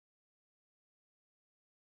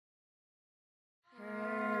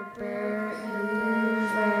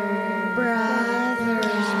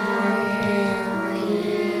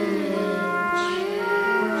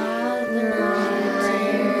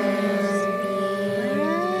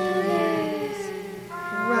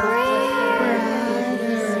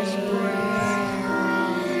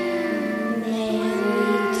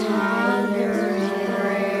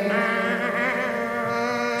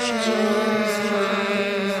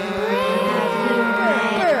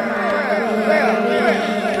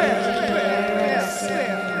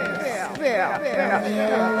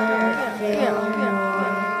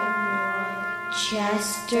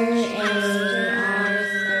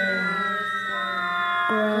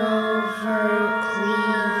Grover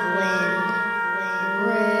Cleveland,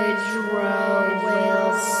 Woodrow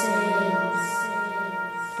Wilson,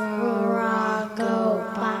 Barack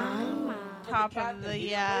Obama. Top of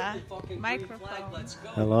the microphone.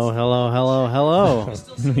 Hello.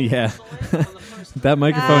 Yeah. That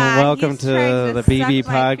microphone. Welcome to the BB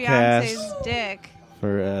podcast Dick.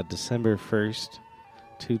 for December 1st,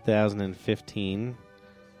 2015.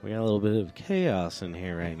 We got a little bit of chaos in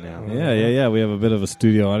here right now. Yeah. We have a bit of a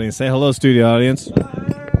studio audience. Say hello, studio audience.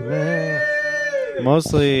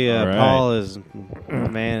 Mostly, right. Paul is,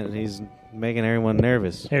 he's making everyone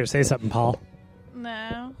nervous. Here, say something, Paul.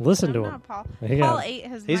 No. Listen I'm to not him. Paul. He Paul got- ate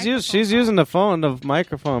his She's using the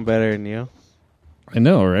microphone better than you. I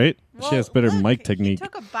know, right? She has better mic technique. He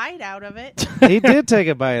took a bite out of it. He did take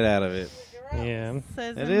a bite out of it. Yeah.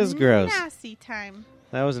 Says It is gross. Nasty time.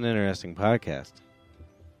 That was an interesting podcast.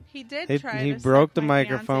 He did He try he to broke suck the my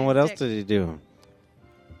microphone. What else fiance's did he do?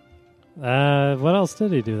 What else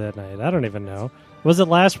did he do that night? I don't even know. Was it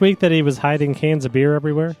last week that he was hiding cans of beer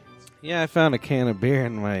everywhere? Yeah, I found a can of beer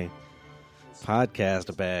in my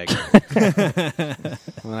podcast bag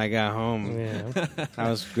when I got home. Yeah. I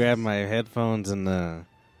was grabbing my headphones and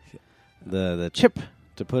the chip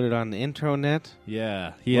to put it on the intro net.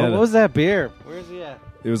 Yeah. What was that beer? Where's he at?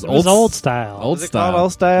 It was It was old style. Old Was it style. called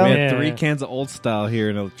Old Style? We Yeah. had 3 cans of Old Style here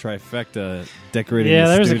in a trifecta decorating Yeah, the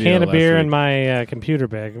there was a studio can of last beer week. in my computer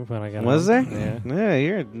bag when I got Was there? home. Yeah. Yeah,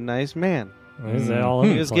 you're a nice man. It was all over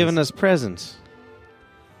He the was place. giving us presents.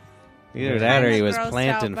 Either Yeah. that or he I'm was grossed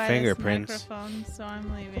planting out by fingerprints. this microphone, so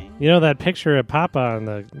I'm leaving. You know that picture of Papa on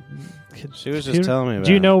the She was just computer? telling me about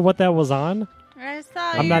Do you it. know what that was on? I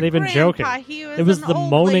saw I'm your not even grandpa. joking. He It was an the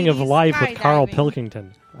old moaning of lady life with Carl skydiving.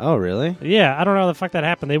 Pilkington. Oh, really? Yeah, I don't know how the fuck that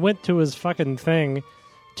happened. They went to his fucking thing,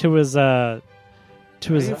 to his home.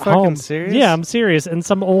 you fucking serious? Yeah, I'm serious. And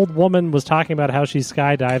some old woman was talking about how she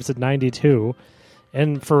skydives at 92,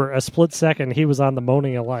 and for a split second, he was on the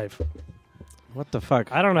moaning of life. What the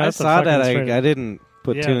fuck? I don't know. I That's a saw that. fucking strange- I didn't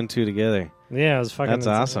put Yeah. 2 and 2 together. Yeah, it was fucking. That's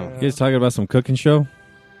awesome. You guys talking about some cooking show?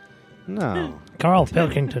 No. Carl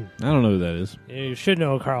Pilkington. I don't know who that is. You should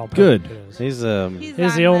know who Carl Good. Pilkington is. He's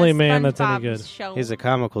He's the on only man that's any SpongeBob good. show. he's a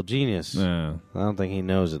comical genius. No. I don't think he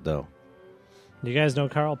knows it though. You guys know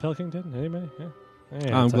Carl Pilkington? Anybody?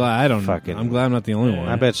 Yeah. I'm glad I don't. Fucking- I'm glad I'm not the only one.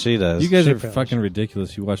 I bet she does. You guys are Shit fellas. fucking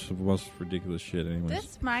ridiculous. You watch the most ridiculous shit, anyways.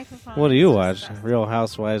 This microphone. What do you is watch? disgusting. Real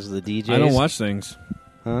Housewives of the DJs? I don't watch things.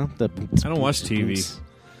 Huh? I don't watch TV.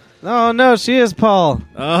 No, she is Paul.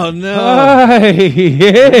 Oh no! Hey,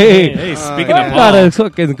 Hey, speaking I of gotta Paul,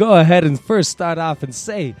 fucking go ahead and first start off and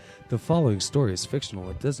say the following story is fictional.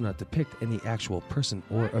 It does not depict any actual person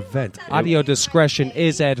or event. Audio discretion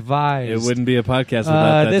is advised. it wouldn't be a podcast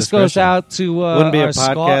without that This goes discretion. out to Wouldn't be a our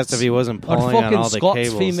podcast Scots, if he wasn't our pulling on fucking all the Scots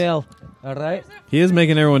cables. female. All right, He is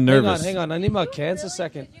making everyone nervous. Hang on. I need my cans a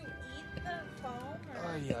second.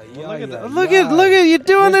 Look at you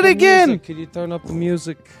doing it again. Could you turn up the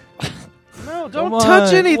music? No, Come don't on.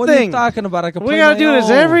 touch anything. What are you talking about? I can We play gotta my do this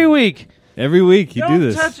own. every week. Every week you Don't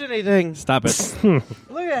do this. touch anything. Stop it. Look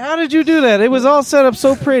at how did you do that? It was all set up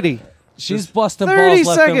so pretty. She's busting 30 balls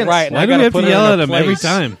left seconds. and right. and Why I do we gotta have put to her yell in at her him every place.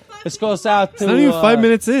 time? This goes out to not even 5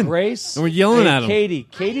 minutes in. Grace, And we're yelling at him. Katie.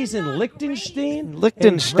 Katie's in Liechtenstein.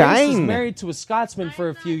 Liechtenstein. And Grace is married to a Scotsman for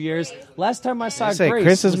a few years. Last time I saw You say Grace,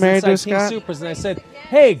 Chris is was married to a inside King Scot? Supers, and I said,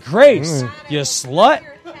 "Hey, Grace, you slut."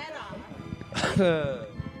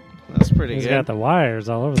 That's pretty He's good. got the wires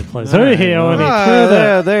all over the place. All right. He only Ah, threw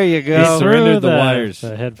the, there you He go. surrendered threw the wires.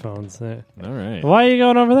 The headphones. All right. Why are you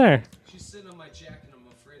going over there? She's sitting on my jacket. I'm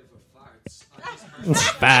afraid of her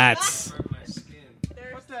farts. Bats.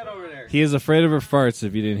 What's that over there? He is afraid of her farts.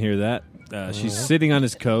 If you didn't hear that, she's sitting on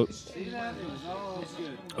his coat.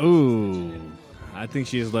 Ooh, I think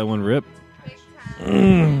she just let one rip.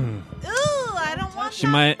 Ooh, I don't want She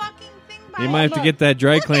that might- fucking thing by You might have to get that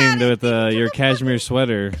dry cleaned with your cashmere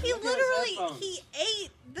sweater. He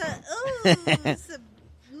ate the.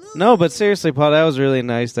 No, but seriously, Paul, that was really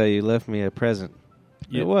nice that you left me a present.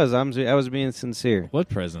 Yeah. It was. I was being sincere. What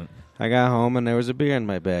present? I got home and there was a beer in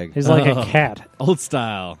my bag. He's like Oh. a cat. Old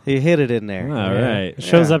style. He hid it in there. All right.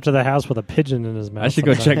 Shows Yeah. up to the house with a pigeon in his mouth. I should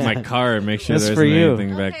go check sometimes. my car and make sure That's there for isn't you.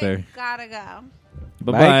 anything back there. Gotta go.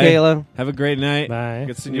 Bye, Bye, Kayla. Have a great night. Bye.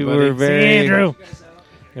 Good seeing You you, buddy. were very- See you, Andrew.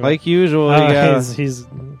 Like usual, you got He's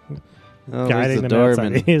oh, guiding the them outside.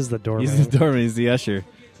 doorman. He's the doorman. He's the doorman. He's the usher.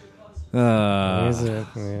 He's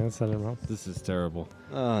yeah, said it wrong. This is terrible.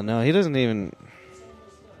 Oh no, he doesn't even.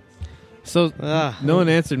 So no one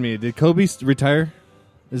answered me. Did Kobe retire?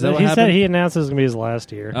 Is that what he happened? said he announced it was going to be his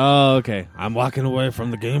last year. Oh, okay. I'm walking away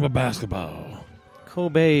from the game of basketball.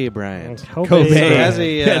 Kobe Bryant. Kobe. So has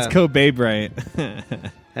he, That's Kobe Bryant.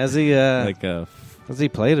 Has he? Has he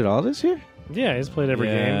played it all this year? Yeah, he's played every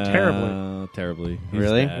game terribly. Terribly. He's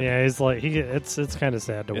Really? bad. Yeah, he's like it's kind of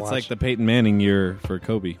sad to It's watch. like the Peyton Manning year for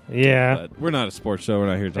Kobe. Yeah. But we're not a sports show. We're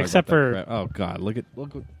not here to talk Except about for- that crap. Oh God, look.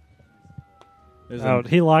 There's Out.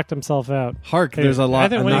 He locked himself out. Hark, Hey, there's a lot. I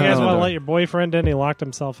think when you knock guys on the want to door. let your boyfriend in, he locked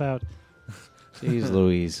himself out. Jeez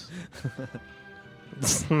Louise.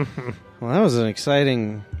 Well, that was an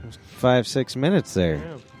exciting 5-6 minutes there.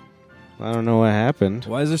 I don't know what happened.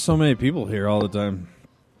 Why is there so many people here all the time?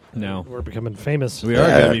 No, We're becoming famous. we are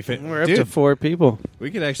going to be famous. We're up to 4 people.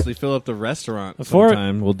 We could actually fill up the restaurant Before-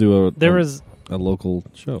 sometime. We'll do There was a local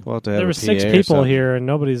show. We'll have to have there a were 6 PA or people something. here, and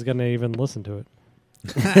nobody's going to even listen to it.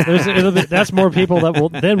 That's more people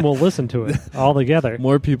that will listen to it all together.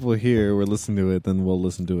 More people here will listen to it than will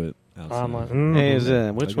listen to it outside. Online. Hey,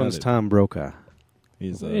 Mhm. which I got one's it. Tom Brokaw?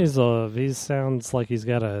 He's He sounds like he's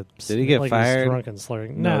got a. Did he get like fired? He's drunk and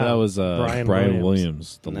slurring. no, that was Brian Brian Williams.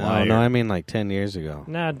 Williams, the liar. No, I mean like 10 years ago.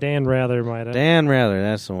 Nah, Dan Rather might have. Dan Rather,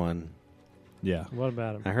 that's the one. Yeah. What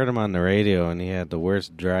about him? I heard him on the radio, and he had the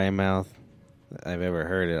worst dry mouth I've ever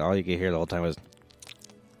heard. It. All you could hear the whole time was.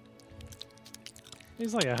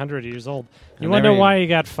 He's like 100 years old. You I want to know never why he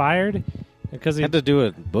got fired? Because he Had to do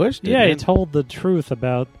with Bush. Didn't yeah, he it? told the truth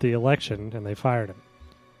about the election, and they fired him.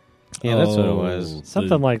 Yeah, that's what it Oh, was.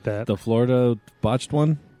 Something like that. The Florida botched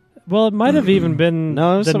one? Well, it might have even been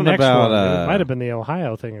No, it was the something next about, one. It might have been the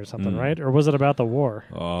Ohio thing or something, right? Or was it about the war?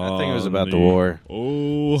 I think it was about the war.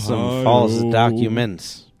 Oh, Some false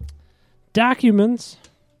documents. Documents.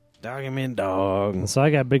 Document dog. So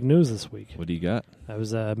I got big news this week. What do you got? I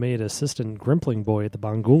was made assistant grimpling boy at the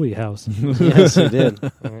Bonguli house. Yes, he did.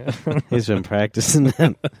 He's been practicing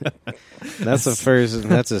that. That's the first.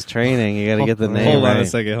 That's his training. You got to get the name Hold on right. a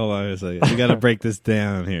second. You got to break this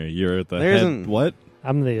down here. You're at the There head. isn't- What?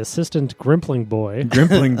 I'm the assistant grimpling boy.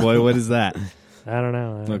 Grimpling boy, what is that? I don't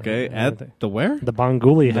know. Okay. I At think- the where? the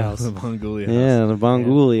Bonguli house. The Mongolia house. Yeah, the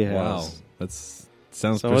Bonguli Wow. house. That's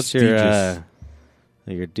sounds So what's prestigious.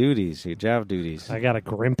 your duties? Your job duties? I got a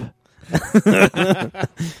grimp.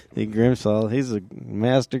 He grimps all. He's a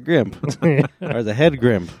master grimp or the head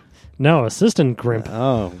grimp. No, assistant grimp.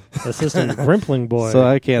 Oh, Assistant grimpling boy. so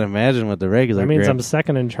I can't imagine what the regular that means I'm grimp.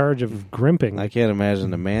 second in charge of grimping. I can't imagine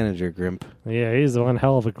the manager grimp. Yeah, he's one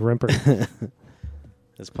hell of a grimper.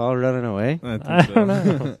 Is Paul running away? think I so. don't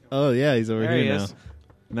know. Oh yeah, he's over There here he now. is.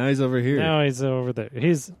 Now he's over here. Now he's over there.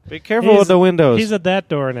 He's Be careful with the windows. He's at that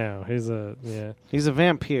door now. He's a yeah. He's a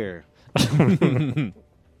vampire.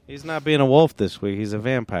 He's not being a wolf this week. He's a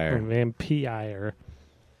vampire. Vampire.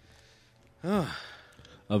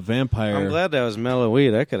 A vampire. I'm glad that was mellow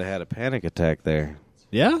weed. I could have had a panic attack there.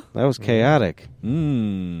 Yeah? That was chaotic.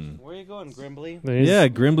 Mm. Where are you going, Grimbly? Yeah,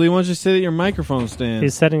 Grimbly, why don't you sit at your microphone stand?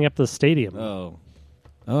 He's setting up the stadium. Oh.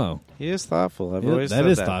 Oh. He is thoughtful. I've Yeah, always that said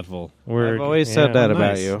is that. thoughtful. We're, I've always yeah. said that Oh,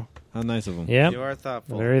 about nice. you. How nice of him. Yeah, You are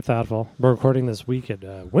thoughtful. very thoughtful. We're recording this week at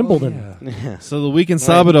Wimbledon. Yeah. So the week in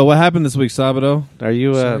Sabado, what happened this week, Sabado? Are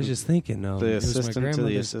you So I was just thinking, the it was my assistant to the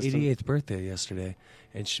grandmother's assistant? 88th birthday yesterday,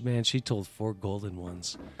 and she told 4 golden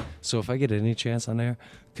ones. So if I get any chance on air,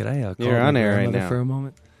 could I call You're my on air right grandmother now. for a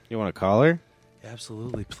moment? You want to call her?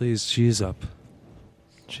 Absolutely, please. She's up.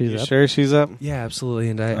 She's You up. sure she's up? Yeah, absolutely.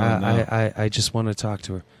 And no. I just want to talk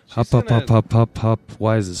to her. She's Hop up, in a- up, up, up, up.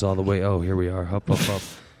 Why is this all the way? Oh, here we are. Hop up, up.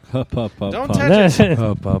 Hup, hup, hup, Don't hup. touch it.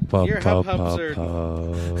 Up, up, up, Your up, hub-hubs up,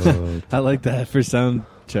 are- up. I like that for sound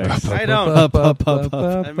checks. I don't. Hup, hup, hup,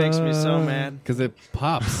 hup. That makes me so mad. Because it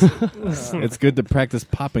pops. It's good to practice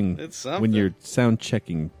popping It's something. when you're sound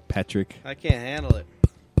checking, Patrick. I can't handle it.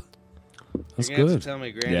 That's You're gonna have good. to tell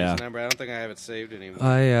me Granny's Yeah. number. I don't think I have it saved anymore.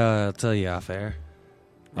 I'll tell you off air.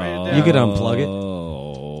 Write it Oh. down. You could unplug it.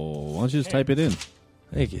 Oh, why don't you just type it in?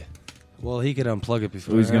 Thank you. Well, he could unplug it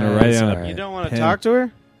before. Who's gonna write That's on all it? right. You don't want to Pen. talk to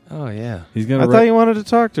her? Oh yeah. He's I gonna. thought you wanted to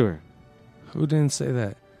talk to her. Who didn't say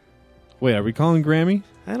that? Wait, are we calling Grammy?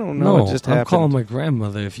 I don't know. No, What just I'm happened. calling my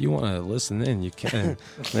grandmother. If you want to listen in, you can.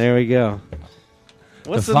 There we go.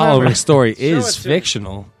 What's the following number? story Show is it to me.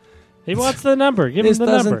 fictional. He wants the number. Give This him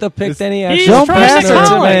the doesn't number. depict any He's actual trying to personal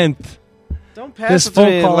call it. event. Don't pass This it to me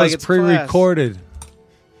phone call like is it's class. pre-recorded.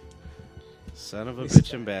 Son of a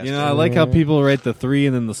bitch and bastard. You know, I like how people write the 3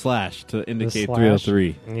 and then the slash to indicate slash.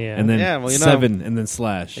 303. Yeah. And then Yeah, well, you know, 7 and then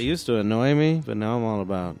slash. It used to annoy me, but now I'm all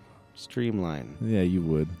about streamline. Yeah, you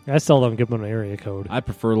would. I still don't give him an area code. I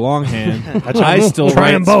prefer longhand. try- I still Try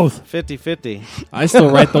write them both. 50-50. I still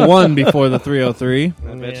write the 1 before the 303.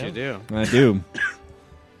 I bet Yeah. you do. I do.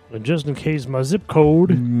 And just in case my zip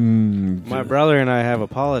code. My brother and I have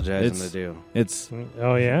apologizing It's- to do. It's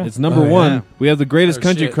Oh, yeah? it's number Oh, yeah. one. We have the greatest Oh,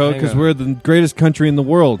 country shit, code hang because on. we're the greatest country in the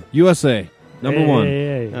world. USA, number Hey, one.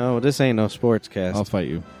 hey, hey. Oh, this ain't no sports cast. I'll fight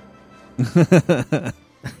you.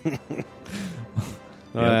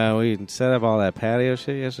 We set up all that patio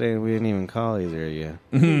shit yesterday, and we didn't even call either of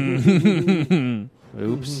you.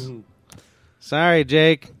 Oops. Sorry,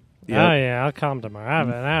 Jake. Oh, yeah, I'll come tomorrow.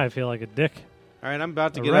 Now I feel like a dick. All right, I'm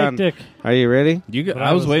about to A get right on. dick. Are you ready? You, But I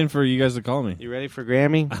I was was- waiting for you guys to call me. You ready for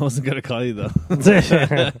Grammy? I wasn't gonna call you though.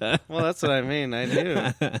 Well, that's what I mean. I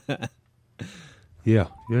do. Yeah.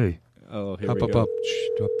 Yay. Oh, here Up, we up, go. up.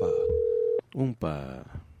 Shh, up, Oompa.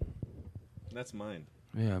 That's mine.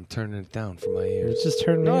 Yeah, I'm turning it down for my ears. It's just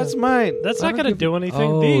turning No, me it's on. mine. That's I not don't going to give do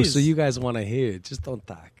anything. Oh, These. so you guys want to hear it. Just don't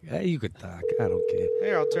talk. Hey, you could talk. I don't care.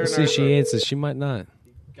 Here, I'll turn Let's see if ours she up. answers. She might not.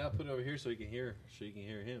 Gotta put it over here so you can hear. So you can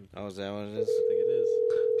hear him. Oh, is that what it is? I think it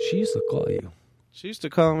is. She used to call you. She used to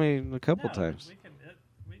call me a couple times. She can hear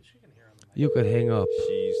on You could hang up.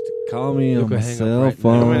 She used to call me You on can my hang up cell right now. I'm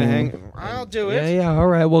phone. gonna hang. I'll do it. Yeah, yeah. All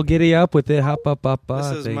right. Well, giddy up with it. Hop up, up, This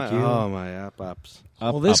up. is Thank my. you. Oh my up-ups.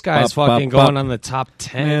 Well, this guy's fucking going on the top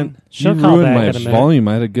 10. Man, She'll you call ruined back my in a minute. volume.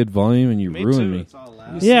 I had a good volume, and you ruined me. It's all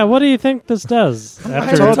loud. Yeah, what do you think this does?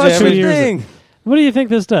 After told you 2 everything. years. What do you think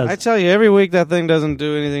this does? I tell you, every week that thing doesn't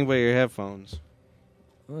do anything but your headphones.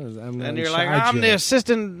 I'm not And in you're like, charge I'm the yet.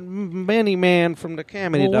 assistant Benny man from the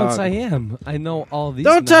comedy Well, dog. once I am. I know all these.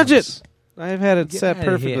 Don't touch knobs. it. I've had it Get set outta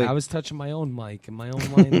here. perfectly. I was touching my own mic and my own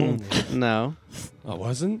line only. No. I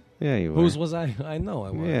wasn't? Yeah, you were. Whose was I? I know I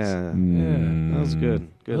was. Yeah. Mm. That was good.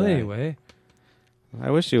 Good. Well, eye. anyway, I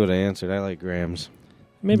wish you would have answered. I like Grams.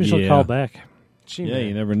 Maybe she'll Yeah. call back. she Yeah, may,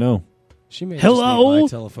 you never know. she may Hello? just need my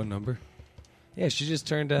telephone number. Yeah, she just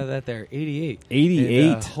turned that there 88.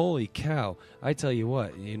 88. And, holy cow! I tell you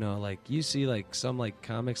what, like you see like some like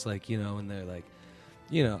comics like and they're like,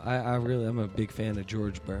 I'm a big fan of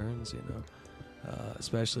George Burns.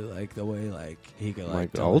 Especially like the way like he could like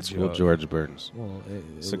Like tell a old school joke. George Burns. Well,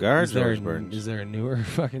 Cigar is there George Burns. Is there a newer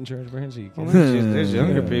fucking George Burns? Are you Well, kidding? there's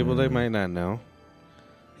younger people. They might not know.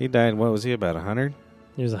 He died, what was he, about 100?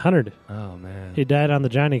 He was 100. Oh man. He died on the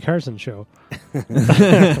Johnny Carson show. He's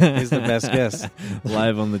the best guess.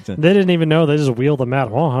 Live on the. They didn't even know. They just wheeled him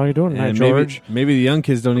out. Oh, how you doing tonight, And George? maybe the young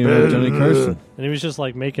kids don't even know Johnny Carson. And he was just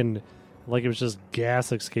like making, like it was just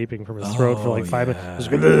gas escaping from his throat for like 5 minutes.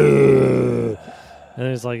 Just and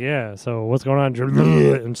he's like, yeah, so what's going on?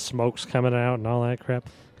 And smoke's coming out and all that crap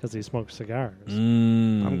because he smokes cigars.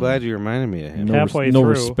 I'm glad you reminded me of him. No, Halfway no through,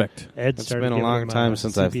 respect. Ed It's started been a giving long him, time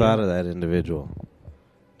since I've CPR. thought of that individual.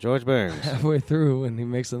 George Burns. Halfway through, and he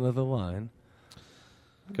makes another line.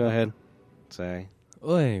 Go ahead. Say.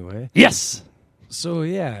 Well, anyway. Yes! So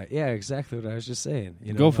yeah, exactly what I was just saying.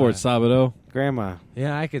 Go for it, Sabado. Grandma.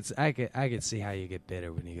 Yeah, I could see how you get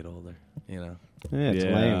bitter when you get older. Yeah, it's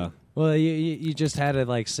Yeah. lame. Well, you just had to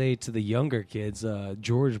like say to the younger kids,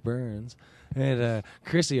 George Burns, and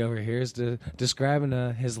Chrissy over here is describing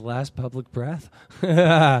his last public breath.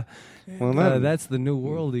 Well, that, That's the new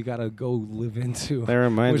world you gotta go live into. that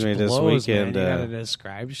reminds Which me this blows, weekend. man. You gotta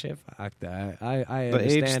describe shit. Fuck that. I The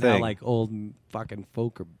age understand how thing. like old fucking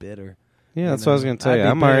folk are bitter. yeah, that's what I was going to tell I'd you. be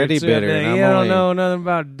I'm already too. bitter. Like, And I'm you don't only, know nothing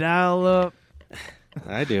about dial up.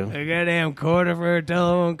 I do. A goddamn quarter for a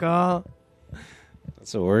telephone call.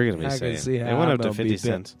 That's what we're going to be I can saying. see how It went I'm up to gonna 50 be bit.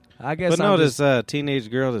 cents. I guess But no, I'm just, this teenage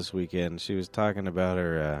girl this weekend, she was talking about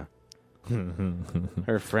her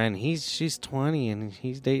her friend. She's 20 and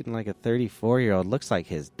he's dating like a 34-year-old. Looks like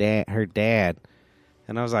her dad.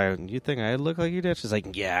 And I was like, "You think I look like your dad?" She's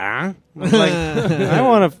like, "Yeah." I was like, "I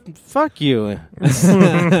want to fuck you."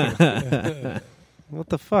 What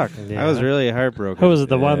the fuck? Yeah. I was really heartbroken. Who was it?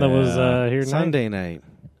 The one that was here tonight? Sunday night.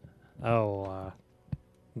 Oh,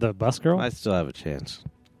 the bus girl? I still have a chance.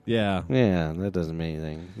 Yeah. Yeah, that doesn't mean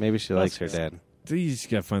anything. Maybe she likes her dad. You just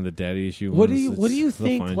gotta find the daddy issue. what do ones. you They'll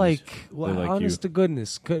think? find Like, you. They like honest you. to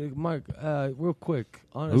goodness, Mark, real quick,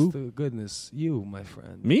 honest Who? to goodness, you, my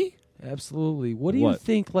friend. Me? Absolutely. What do you What?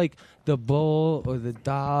 think, like, the bull or the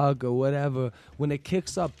dog or whatever, when it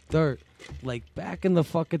kicks up dirt, like, back in the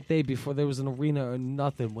fucking day before there was an arena or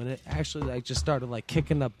nothing, when it actually, like, just started, like,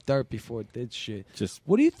 kicking up dirt before it did shit, Just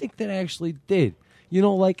what do you think that actually did?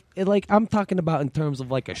 Like, I'm talking about in terms of,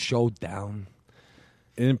 like, a showdown.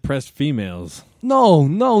 it impressed females. No,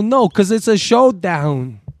 because it's a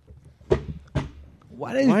showdown.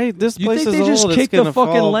 Why this You place think is they just old? kicked It's gonna the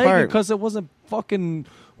fucking fall leg apart. because it wasn't fucking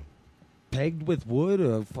pegged with wood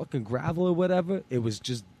or fucking gravel or whatever? It was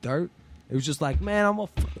just dirt. It was just like, man, I'm gonna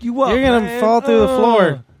fuck you up. You're gonna man. fall through the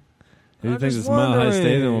floor. Who do you I'm think just is Mile High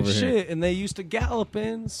Stadium wondering. over here? Shit, and they used to gallop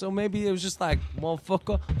in, so maybe it was just like,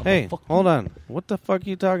 motherfucker. I'm Hey, gonna fuck hold you. on. What the fuck are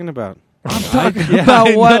you talking about? I'm talking Yeah, about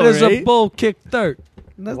I why know, does a right? bull kick dirt?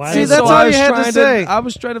 Why See, does- that's So all I you was had to trying say. I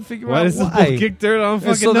was trying to figure Why out does the why. bull kick dirt? I don't And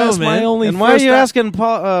fucking so know, that's my man. only. And why are first you a- asking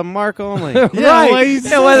Mark only? right. why you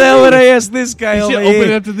Yeah, why the hell would I ask this guy You over should here?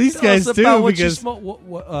 open it up to these Tell guys us too, about what you because- smoke.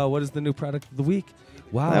 What is the new product of the week?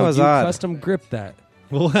 Wow, That was you odd. custom grip that.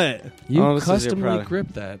 What? You Oh, this is your customly product. grip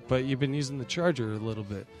that, but you've been using the charger a little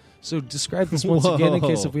bit. So describe this once again in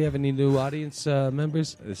case Whoa. if we have any new audience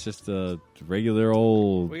members. It's just a regular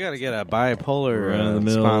old We got to get a bipolar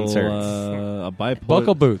run-of-the-mill, sponsor. a bipolar.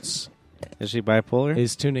 Buckle Boots Is she bipolar?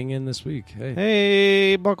 is tuning in this week. Hey,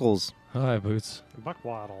 Hey, Buckles. hi Boots.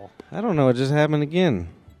 Buckwaddle. I don't know. It just happened again.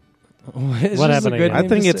 It's What just a happened good again? I name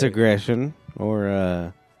think to it's say. aggression or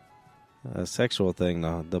a sexual thing,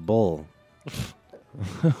 though. The bull.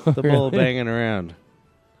 The bull banging around.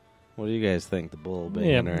 What do you guys think? The bull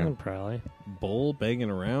Yeah, banging around. probably. bull banging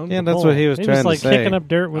around. Yeah, that's what he was He trying was like to say. kicking up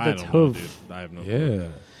dirt with I its don't know, hoof. dude. I have no. Yeah.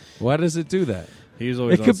 Why does it do that? He was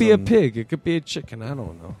always. It could on be a some- pig. It could be a chicken. I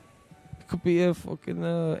don't know. It could be a fucking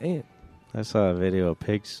ant. I saw a video of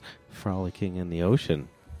pigs frolicking in the ocean.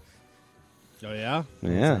 Oh yeah. It's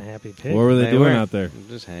a Yeah, happy pig. What were they doing were out there?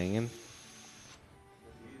 just hanging.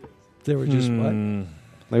 They were just what? Hmm.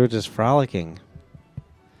 They were just frolicking.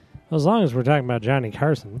 As long as we're talking about Johnny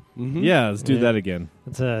Carson, Mhm. Yeah, let's do Yeah. that again.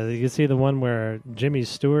 it's you can see the one where Jimmy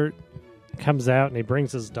Stewart comes out and he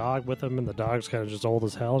brings his dog with him, and the dog's kind of just old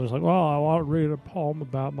as hell. And he's like, "Well, I want to read a poem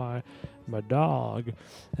about my dog,"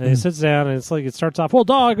 and he sits down and it's like it starts off, "Well,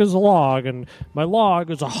 dog is a log, and my log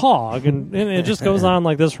is a hog," and it just goes on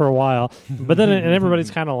like this for a while. But then and everybody's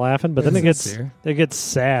kind of laughing, but then it gets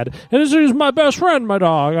sad. And this is my best friend, my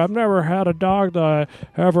dog. I've never had a dog that I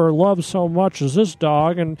ever loved so much as this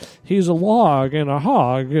dog, and he's a log and a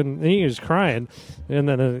hog, and he is crying. And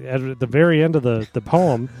then at the very end of the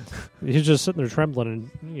poem, he's just sitting there trembling,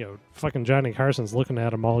 and fucking Johnny Carson's looking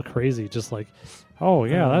at him all crazy, just like, "Oh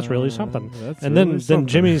yeah, that's really something." That's And really then something.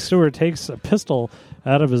 Jimmy Stewart takes a pistol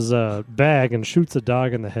out of his bag and shoots a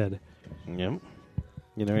dog in the head. Yep.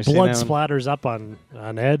 You never seen Blood that one? splatters up on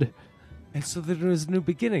Ed. And so there was a new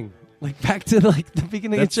beginning. Like back to like the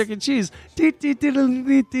beginning That's- of Chuck E. Cheese. I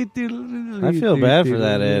feel bad for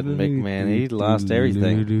that Ed McMahon. He lost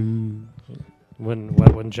everything.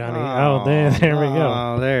 When Johnny. there we go.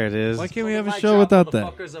 Oh, there it is. Why can't we have a show without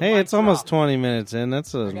that? Hey, it's almost 20 minutes in.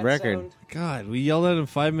 That's a record. God, we yelled at him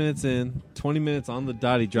 5 minutes in, 20 minutes on the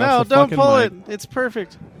dot. He drops No, the don't fucking pull mic. it. It's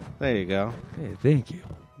perfect. There you go. Hey, thank you.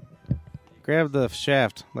 Grab the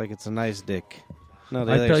shaft like it's a nice dick. No,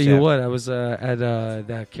 the I other tell you shaft. what, I was at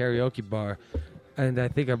that karaoke bar, and I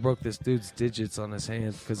think I broke this dude's digits on his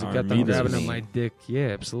hand because he got done Armidas. grabbing at my dick. Yeah,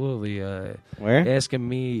 absolutely. Where? Asking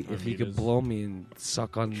me if he could Armidas. blow me and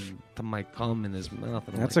suck on to my cum in his mouth.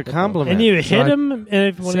 And I'm That's like, a what the- compliment. And you So hit I- him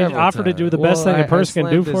and when he Several offered to do the times. best thing Well, a person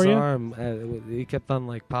can do slammed for his you. arm. He kept on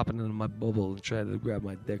like popping into my bubble and tried to grab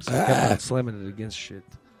my dick, so I kept on slamming it against shit.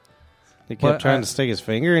 He kept But trying I- to stick his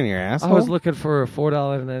finger in your asshole. I was looking for a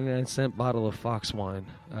 $4.99 bottle of Fox wine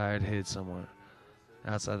I had hid somewhere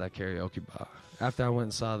outside that karaoke bar. After I went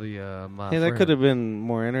and saw the my Hey, that friend. could have been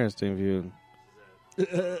more interesting if you.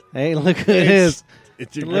 Hey, look who it is.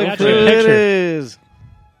 It's your Look got who your it picture. is.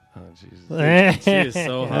 Oh Jesus! She is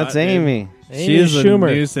so hot. That's dude. Amy. She is the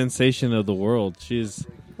Schumer. new sensation of the world. She's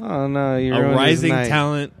Oh no, you're a ruining his rising night.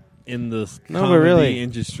 talent in the No, but comedy really.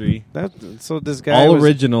 industry. That so this guy All was,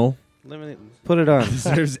 original. Put it on.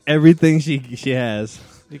 Deserves everything she has.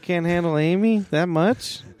 You can't handle Amy that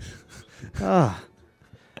much. Ah,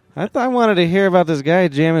 I wanted to hear about this guy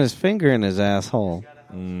jamming his finger in his asshole.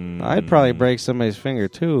 I'd probably break somebody's finger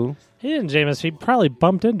too. He didn't, Jameis. He probably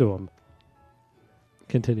bumped into him.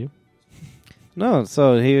 Continue. No,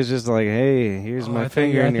 so he was just like, "Hey, here's my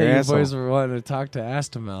finger in your You asshole." boys were wanting to talk to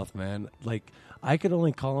Astomouth, man. Like I could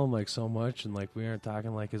only call him like so much, and like we aren't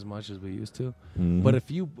talking like as much as we used to. Mm-hmm. But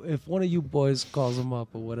if one of you boys calls him up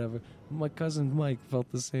or whatever, my cousin Mike felt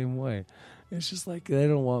the same way. It's just like they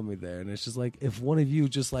don't want me there, and it's just like if one of you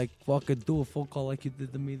just like fucking do a phone call like you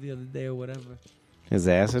did to me the other day or whatever. His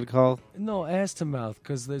acid call. No, ass to mouth,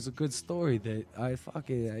 because there's a good story that I I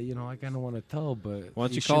kind of want to tell, but Why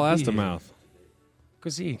don't you call Astomouth?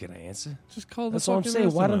 Because he ain't gonna answer. Just call the That's what I'm fucking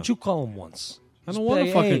saying. Why Astomouth. don't you call him once? I Just don't be want to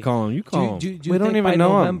like, fucking hey, call him. You call him. Do you We don't think even by know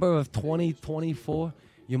him. November of 2024,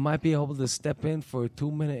 you might be able to step in for a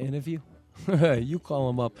 2-minute interview? You call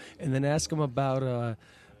him up and then ask him about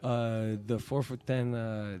the 4 for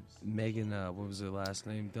 10 Megan. What was her last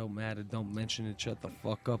name? Don't matter. Don't mention it. Shut the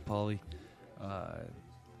fuck up, Holly. I'm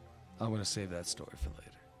gonna save that story for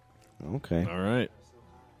later. Okay. All right.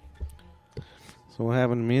 So what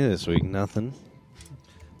happened to me this week? Nothing.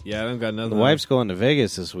 Yeah, I don't got nothing. The wife's going to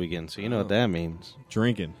Vegas this weekend, so you know what that means.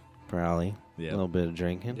 drinking. Probably. Yeah. A little bit of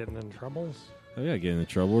drinking. Getting in trouble? Oh yeah, getting in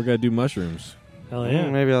trouble. We're gonna do mushrooms Hell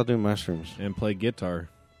yeah. Maybe I'll do mushrooms. and play guitar.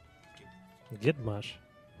 Get mush.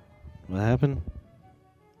 What happened?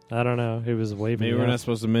 I don't know. He was waving. Maybe me we're not off.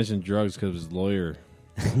 supposed to mention drugs because his lawyer.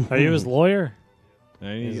 Are you his lawyer?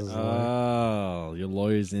 He's his oh, your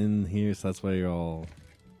lawyer's in here, so that's why you're all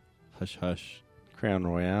hush hush. Crown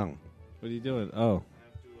Royale. What are you doing? Oh,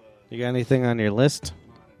 You got anything on your list?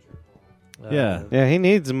 Yeah. Yeah, he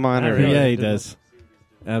needs monitoring. really yeah, he didn't. does.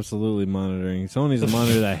 Absolutely monitoring. Someone needs to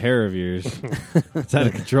monitor that hair of yours. It's out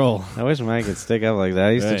of control. I wish mine could stick up like that.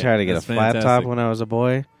 I used Right, to try to get a that's flat top fantastic. when I was a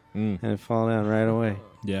boy, Mm, and it'd fall down right away.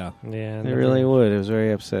 yeah, Yeah. It really would. It was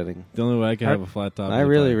very upsetting. the only way I could have a flat top. I is if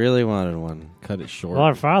really, really wanted one. cut it short. Well,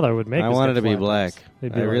 our father would make I us wanted get to be flat black. tops.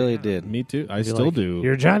 He'd I be like- really did. Me too. I he'd be still like, do.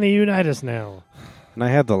 You're Johnny Unitas now. And I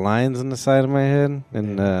had the lines in the side of my head,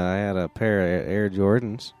 and I had a pair of Air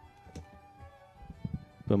Jordans.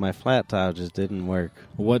 But my flat top just didn't work.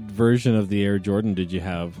 What version of the Air Jordan did you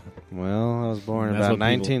have? Well, I was born That's about what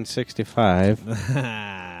people- 1965.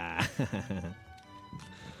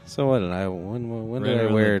 So what did I? When Right did I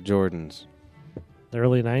around wear Jordans? The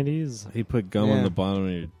early 90s. He put gum on Yeah. the bottom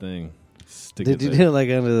of your thing. Stick Did it you there. do it like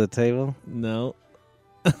under the table? No.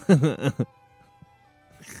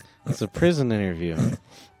 It's a prison interview.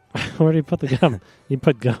 Where did he put the gum? He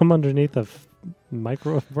put gum underneath the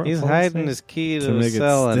microphone. He's hiding his key to To the make it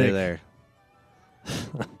cell under stick. there.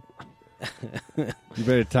 You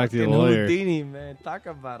better talk to your Fucking lawyer. Houdini, man. Talk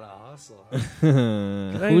about a hustle.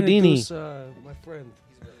 Can I Houdini. introduce, my friend?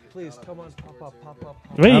 Please, come on. Pop up, pop up.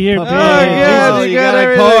 Pop Wait, you're Oh, big. yes, Oh, you you got got a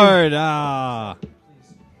everything. card. Ah.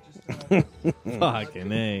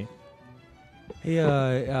 Fucking A.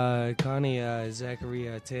 Hey, Connie, Zachary,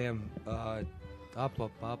 Tam, up.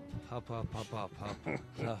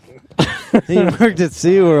 He worked at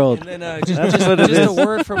SeaWorld. And then That's just what it a is.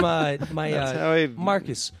 word from my That's how he-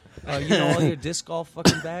 Marcus. You know all your disc golf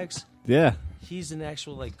fucking bags. Yeah. He's an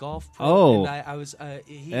actual like golf pro. Oh. and I was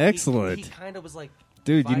Excellent. He kind of was like,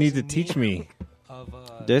 Dude, you need to advising teach me. of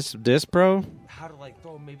Disc Pro? how to like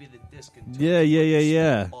throw maybe the disc. Into Yeah, like, yeah, a yeah, small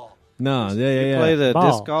yeah. ball. No, yeah, You yeah, play yeah. the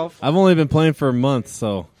Ball. disc golf? I've only been playing for a month,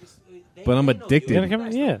 so But I'm They know addicted. you. You gotta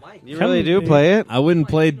come- yeah. You Come- really do play it? I wouldn't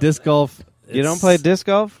play disc golf. You don't play disc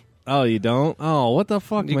golf? Oh, you don't? Oh, what the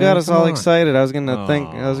fuck, You man? got us Come all on. excited. I was gonna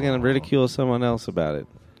Oh. ridicule someone else about it.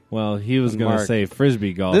 Well, he was going to Mark. say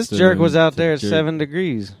frisbee golf. This to jerk him, was out to there at jerk. 7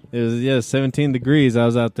 degrees. It was 17 degrees. I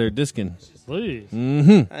was out there discing. Please.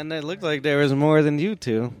 Mm-hmm. And it looked like there was more than you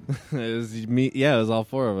two. It was me. Yeah, it was all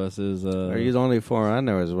four of us. It was. Or you the only 4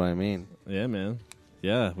 under is what I mean. Yeah, man.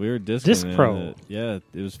 Yeah, we were discing. Disc man. pro. Yeah,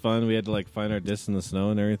 it was fun. We had to like find our discs in the snow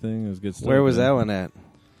and everything. It was good stuff. Where was man. that one at?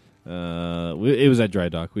 It was at Dry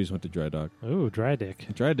Dock. We just went to Dry Dock. Ooh, dry dick.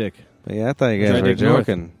 Dry Dick. But yeah, I thought you guys Dry were Dick North.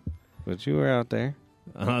 joking. But you were out there.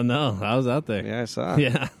 Oh no, I was out there. Yeah, I saw.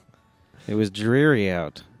 Yeah. It was dreary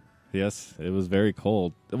out. Yes, it was very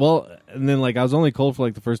cold. Well, and then like I was only cold for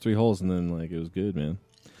like the first 3 holes, and then like it was good, man.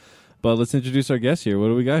 But let's introduce our guest here. What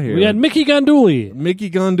do we got here? We had Mickey Gonduli. Mickey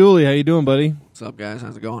Gonduli. How you doing, buddy? What's up, guys?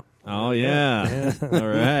 How's it going? Oh yeah. All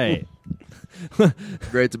right.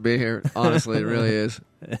 Great to be here. Honestly, it really is.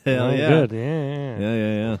 Hell Oh, yeah. good. Yeah. Yeah,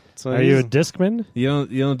 yeah, yeah. So Are you a discman? You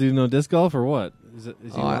don't do no disc golf or what? Is he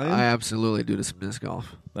Oh, lying? I absolutely do some disc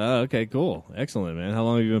golf. Oh, okay, cool, excellent, man. How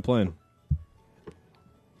long have you been playing?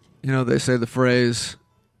 You know, they say the phrase,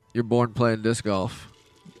 you're born playing disc golf.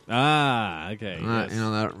 Ah, okay. Yes. You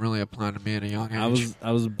know, that really applied to me at a young age.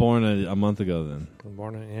 I was born a month ago. Then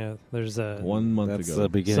Yeah. There's a 1 month That's ago. the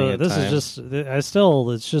beginning So of this time. is just.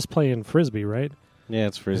 It's just playing frisbee, right? Yeah,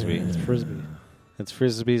 it's frisbee. It's frisbee. It's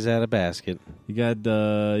frisbees out of basket. You got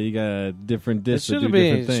different It discs that do shouldn't be.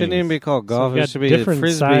 different things. Shouldn't even be called So golf. we've It got should be different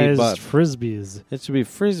frisbee, sized but frisbees. it should be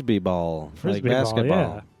frisbee ball, Frisbee like ball,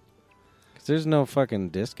 basketball. yeah. 'Cause there's no fucking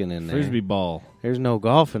discing in there. Frisbee ball. There's no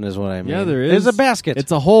golfing, is what I mean. Yeah, there There's is. a basket.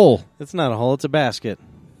 It's a hole. It's not a hole. It's a basket.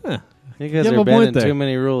 Huh. You You guys have are a point bending there. too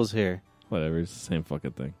many rules here. Whatever. It's the same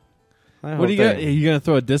fucking thing. I What do you hope got? they- You gonna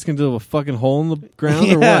throw a disc into a fucking hole in the ground or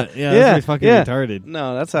Yeah, what? Yeah, yeah, that's pretty fucking yeah. retarded.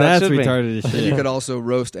 No, that's how That's it should retarded as And shit. you could also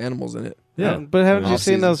roast animals in it. Yeah, But haven't you Off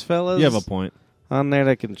seen season. those fellas? you have a point. On there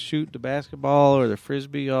that can shoot the basketball or the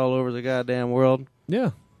frisbee all over the goddamn world.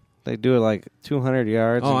 Yeah, They do it like 200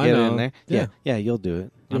 yards Oh, and I get know. in there. Yeah. Yeah, you'll do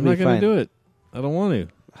it. You'll I'm be not gonna fine. do it. I don't want to.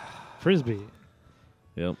 Frisbee.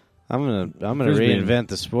 Yep. I'm gonna Frisbee. reinvent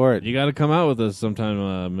the sport. You got to come out with us sometime,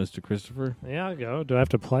 Mr. Christopher. Yeah, I'll go. Do I have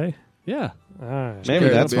to play? Yeah, All right. Maybe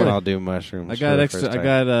Yeah, that's that'd when be- I'll do mushrooms. I for got the extra. first I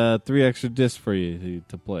time. got 3 extra discs for you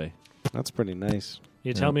to play. That's pretty nice.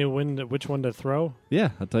 You tell me which one to throw. Yeah,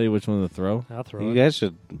 I'll tell you which one to throw. I'll throw You it. guys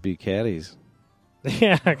should be caddies.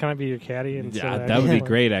 Yeah, can I be your caddy? And Yeah, that would be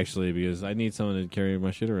great actually because I need someone to carry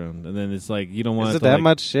my shit around, and then it's like you don't want Is it it to that like,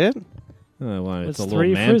 much shit? Well, it's It's a little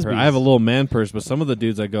 3 man purse. Frisbees. I have a little man purse, but some of the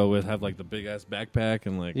dudes I go with have like the big ass backpack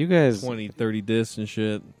and like You guys 20, 30 discs and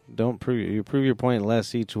shit. don't prove you prove your point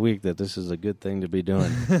less each week that this is a good thing to be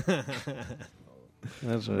doing.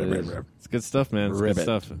 That's what it is. It's good stuff, man. It's good Ribbit.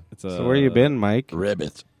 stuff. It's So where you been, Mike?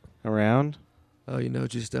 Ribbit. Around? Oh,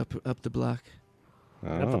 just up the block.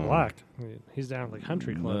 At the Oh. block. He's down at the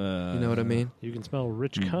country club. You know what I mean? You can smell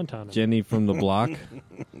rich cunt on him. Jenny from the block.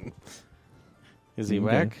 Is he Okay.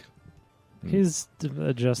 whack? He's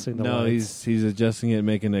adjusting the No, lights. he's adjusting it,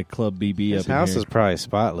 making a club BB His up in house here. is probably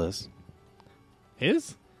spotless.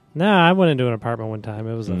 His? No, I went into an apartment one time.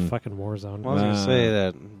 It was a Mm. fucking war zone. I was going to say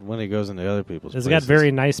that when he goes into other people's It's places. got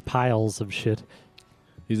very nice piles of shit.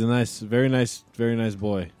 He's a very nice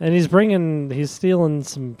boy. And he's stealing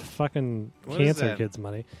some fucking What is cancer that? kids'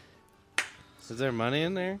 money. Is there money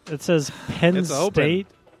in there? It says Penn It's open. State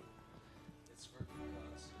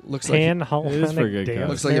Looks like Pan Hellenic It is for good Dance cause.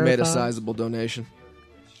 looks like he made a Marathon. sizable donation.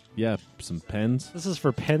 Yeah, some pens. This is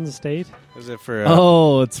for Penn State. Is it for...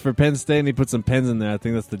 Oh, it's for Penn State, and he put some pens in there. I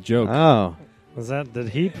think that's the joke. Oh. Did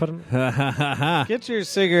he put him? Get your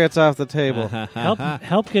cigarettes off the table.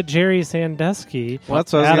 help get Jerry Sandusky Well,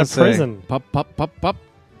 that's what I out was of gonna say. prison. Pop, pop, pop, pop.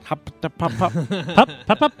 Hop, da, pop,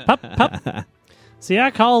 pop. Pop. See,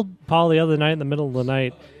 I called Paul the other night in the middle of the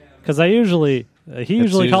night because he usually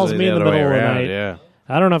calls me in the other middle way of the around, night. Yeah.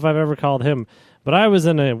 I don't know if I've ever called him, but I was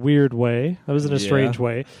in a weird way. I was in a strange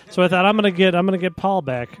way. So I thought I'm gonna get Paul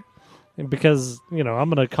back because I'm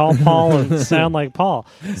gonna call Paul and sound like Paul.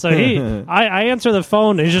 So I answer the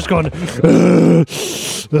phone and he's just going.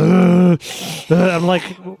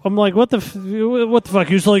 I'm like what the fuck?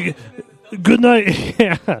 He's like, good night.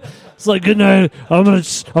 Yeah. It's like good night.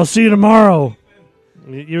 I'll see you tomorrow.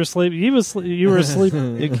 You were asleep. You were asleep.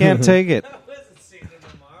 You can't take it.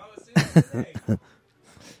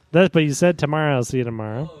 But you said tomorrow. I'll see you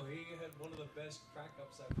tomorrow.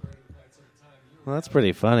 Well, that's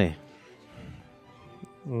pretty funny.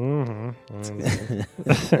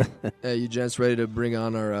 Hey, you gents ready to bring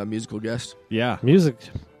on our musical guest? Yeah. Music.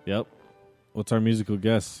 Yep. What's our musical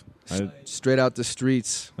guess? Straight out the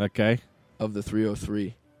streets Okay. of the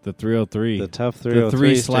 303. The 303. The tough The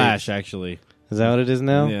 303 3/ street. actually. Is that what it is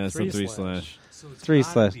now? Yeah, it's the 3/. 3/. So it's 3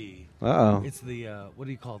 gotta slash. be. Uh-oh. It's the what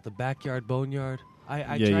do you call it? The backyard boneyard.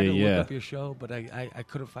 I Yeah, tried yeah, to yeah. look up your show, but I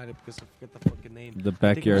couldn't find it because I forget the fucking name. The I think it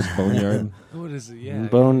backyard was- boneyard. What is it? Yeah,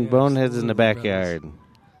 Boneheads it's in the Little backyard.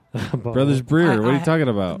 Brothers Breer. What are you talking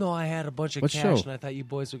about? No, I had a bunch of What cash, show? and I thought you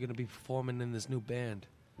boys were going to be performing in this new band.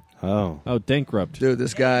 Oh. Oh, Dankrupt. Dude,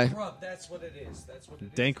 this guy, That's what it is. That's what it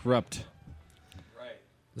is. Dankrupt. Right.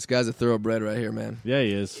 this guy's a thoroughbred right here, man. Yeah,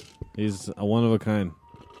 he is. He's a one of a kind.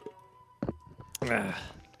 I'm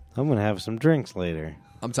going to have some drinks later.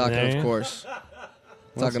 I'm talking, Yeah. of course.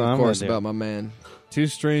 What's Talking, I'm of course, gonna do? about my man. Too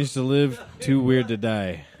strange to live, too weird to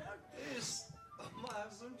die.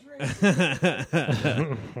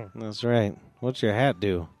 That's right. What's your hat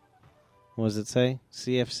do? What does it say?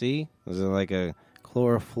 CFC? Was it like a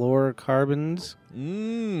chlorofluorocarbons?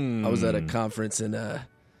 Mm. I was at a conference in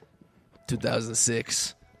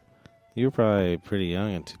 2006. You were probably pretty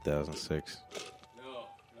young in 2006. No.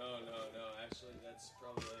 Actually, that's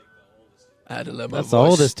probably like the oldest. I had to let my That's the voice.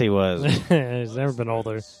 oldest he was. He's never been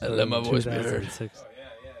older. I let my voice be heard. 2006.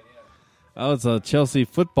 Oh, it's a Chelsea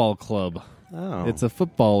football club. Oh. It's a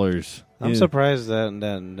footballers. I'm Yeah. surprised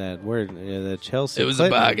that word, the Chelsea It was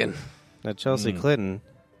Clinton, a bargain. That Chelsea Mm. Clinton,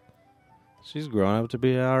 she's grown up to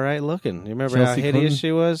be all right looking. You remember Chelsea how hideous Clinton?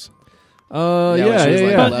 she was? Yeah, when Yeah, she was yeah,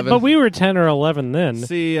 like yeah. 11. But we were 10 or 11 then.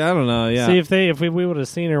 See, I don't know. Yeah. See, if we would have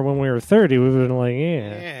seen her when we were 30, we would have been like,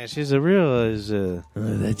 yeah. Yeah, she's a real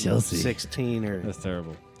that Chelsea. 16 or That's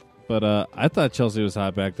terrible. But I thought Chelsea was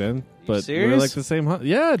hot back then. But we're serious? like the same.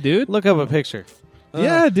 Yeah, dude. Look up a picture.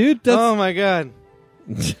 Yeah, dude. That's, Oh my god,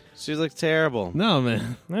 she looked terrible. No,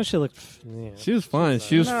 man. No, she looked. Yeah. She was fine.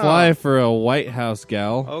 She was No. fly for a White House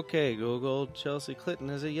gal. Okay, Google Chelsea Clinton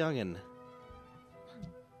as a youngin.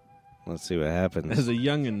 Let's see what happens. As a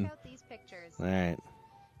youngin. All right,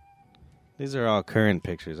 these are all current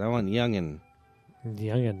pictures. I want youngin.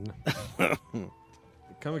 Youngin.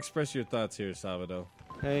 Come express your thoughts here, Salvador.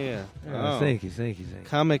 Hey, Thank you.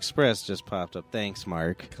 Com Express just popped up. Thanks,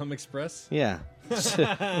 Mark. Come express? Yeah.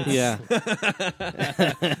 Yeah.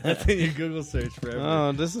 That's in your Google search forever.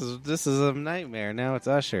 Oh, this is a nightmare. Now it's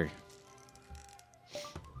Usher.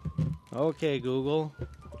 Okay, Google.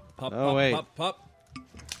 Pop, Oh, pop, wait. pop, pop.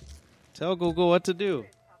 Tell Google what to do.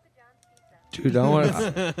 Dude, I want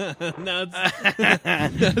to. No,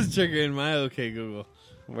 that's triggering my okay Google.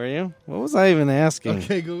 Were you? What was I even asking?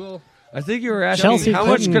 Okay Google. I think you were asking Chelsea how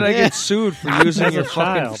much Clinton. could I Yeah. get sued for using As a your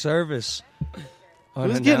fucking child. service? Who's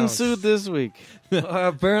getting unannounced? sued this week?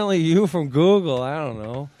 Apparently you from Google. I don't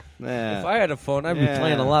know. Nah. If I had a phone, I'd be Yeah.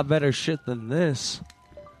 playing a lot better shit than this.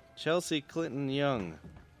 Chelsea Clinton Young.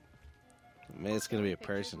 Man, it's gonna be a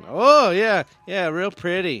person. Oh yeah, yeah, real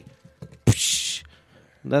pretty. Psh.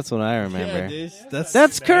 That's what I remember.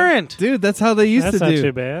 That's current. Dude, that's how they used That's to not do.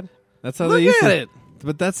 too bad. That's how Look they used at to. it.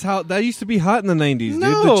 But that's how that used to be hot in the 90s,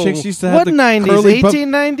 No, dude. The chicks used to have what the 90s? curly puff-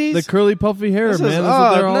 1890s? the curly puffy hair, This man. is- That's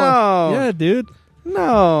what they're oh, all. no. Yeah, dude.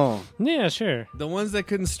 No, Yeah, sure. The ones that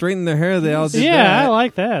couldn't straighten their hair, they all did Yeah, that. I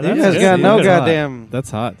like that. you That's guys good. got no That's hot. goddamn.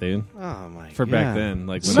 That's hot, dude. Oh my For god. back then,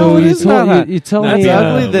 like when No, I it was is not hot. You tell That's me. That's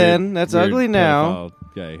ugly weird- then. That's weird ugly now. pedophile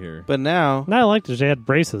guy here. But now, No, I liked it. She had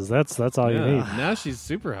braces. That's all you Yeah. need. Now she's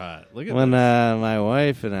super hot. Look at when that. my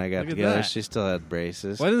wife and I got Look at together, that. she still had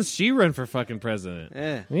braces. Why doesn't she run for fucking president?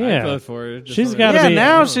 Yeah. I'd Yeah. vote for her. Just She's like- gotta Yeah, be-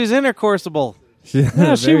 now she's intercourseable.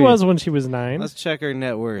 Yeah, she Very- was when she was 9. Let's check her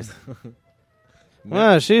net worth.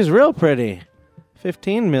 Wow, she's real pretty.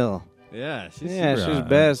 15 mil. Yeah, she's Yeah, super she's hot.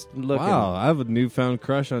 best looking. Wow, I have a newfound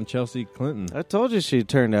crush on Chelsea Clinton. I told you she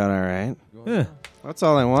turned out all right. Yeah, That's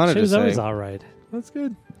all I wanted She to was say. always all right. that's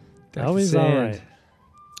good. Always all right.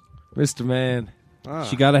 Mr. Man. Ah.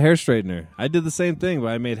 She got a hair straightener. I did the same thing, but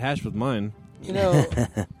I made hash with mine. You know,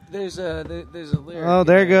 there's a lyric. Oh,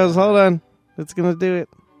 there it goes. Hold on. It's going to do it.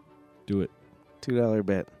 Do it. $2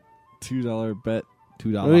 bet. $2 bet.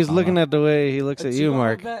 $2. Oh, he's looking at the way he looks A at you, $2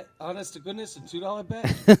 Mark. Bet, honest to goodness, a $2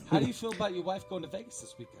 bet. How do you feel about your wife going to Vegas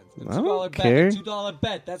this weekend? A I don't $2 bet. care. A $2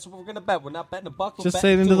 bet. That's what we're gonna bet. We're not betting a buck. We're Just betting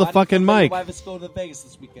say it into two. the How do you fucking feel about mic. Your wife is going to Vegas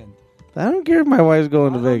this weekend. I don't care if my wife's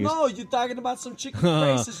going to I don't Vegas. know. You're talking about some chick with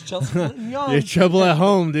braces, Chelsea Clinton Young. You're trouble at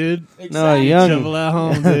home, dude. No, Exactly. young. Trouble at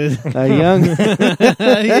home, dude. A young.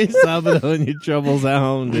 You stop it when your trouble's at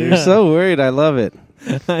home, dude. You're so worried. I love it.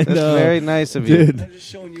 I That's know. very nice of you. Dude, I'm just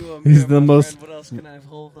showing you a mirror, He's the my most friend. What else can I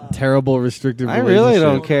hold on? terrible restrictive I really relationship.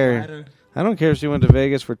 don't care. I don't care if she went to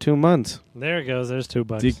Vegas for 2 months. There it goes. There's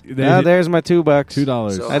 $2. Now there's my $2.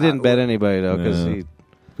 $2. So- I didn't bet anybody though because Yeah. he.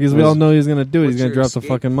 Because we all know he's going to do it. What's He's going to your drop the escape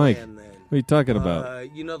fucking mic. plan, then? What are you talking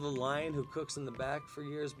about? You know the lion who cooks in the back for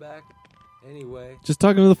years back? Anyway. Just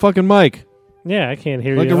talking to the fucking mic. Yeah, I can't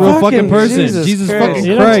hear Like you. a at real all. fucking person. Jesus Jesus Christ. fucking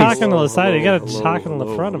You don't Christ. talk on the side. You got to talk on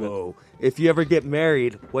the front of it. If you ever get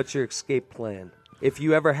married, what's your escape plan? If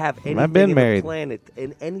you ever have anything been in married. the planet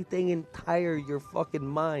and anything entire your fucking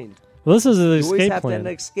mind, Well, this is the you always escape have plan. an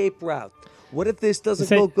escape route. What if this doesn't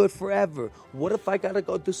say- go good forever? What if I gotta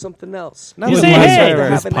go do something else? No, You but say, why- hey,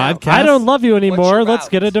 This Have an out. podcast. I don't love you anymore. your Let's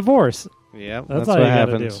route? get a divorce. Yep, That's that's all what you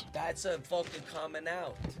gotta happens. do. That's a fucking common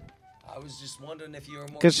out. I was just wondering if you were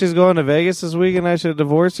more. Because she's going to Vegas this week and I should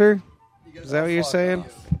divorce her? Is that what you're Fuck saying?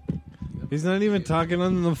 off. He's not even talking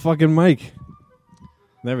on the fucking mic.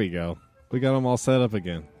 There we go. We got him all set up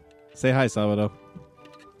again. Say hi, Salvador.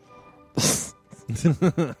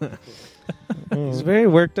 He's very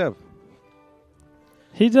worked up.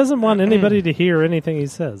 He doesn't want anybody to hear anything he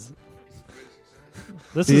says.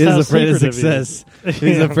 This He is how is afraid of secretive he is. success.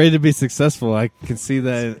 He's afraid to be successful. I can see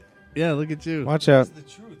that. Yeah, look at you. Watch out. The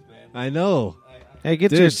truth, man. I know. Hey, get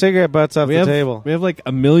Dude, your cigarette butts off We the have table. we have like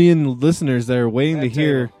 1 million listeners that are waiting to That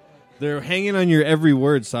hear. table. They're hanging on your every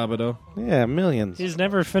word, Sabado. Yeah, millions. He's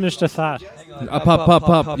never finished a thought. Up, up, up,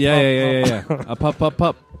 up. Yeah. Up, up, up,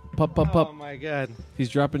 up. Up, up, Oh up. my god. He's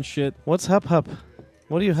dropping shit. What's hup hup?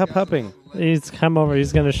 What are you hup hupping? He's come over.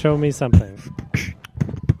 He's going to show me something.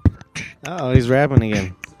 Oh, he's rapping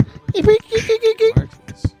again.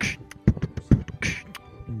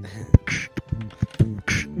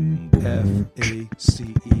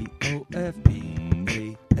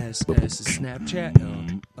 FACEOFBASS is Snapchat.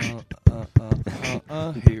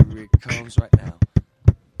 Here it comes right now.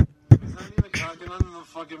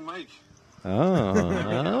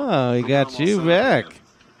 Oh, he got you back.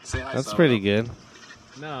 That's pretty good.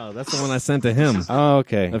 No, that's the one I sent to him. Oh,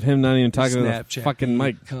 okay. Of him not even talking to the Snapchat fucking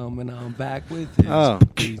mic. coming on back with his Oh.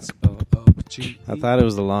 beats. I thought it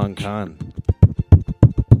was the long con.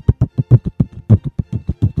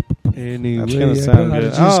 Anyway, That's gonna sound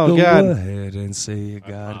good. Oh, God. ahead and say you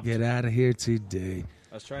gotta get out of here today.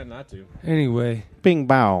 I was trying not to. Anyway, Bing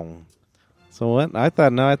bong. So what? I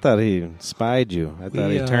thought he spied you. I thought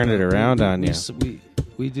he turned it around on you.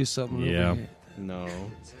 We do something. Yeah. over here. No.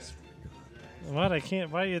 What? I can't.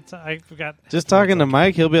 Why you? I forgot. Just talking to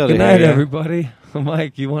Mike, he'll be able to Good hear night, you. everybody.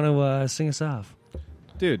 Mike, you want to sing us off?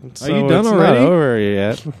 Dude, So are you done it's already? Not over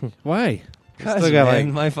yet. Why? Cuz, Still got, man,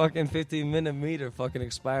 like- my fucking 15-minute meter fucking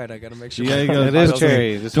expired. I gotta make sure. You gotta my go- It is doesn't-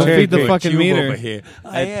 cherry. It's Don't cherry feed the cream. fucking Cube meter. over here.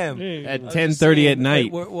 I am. At I'm just 10:30 saying, at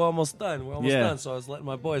night. We're almost done. We're almost Yeah. done. So I was letting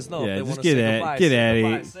my boys know. Yeah, if they just wanna get say at goodbye, get say out of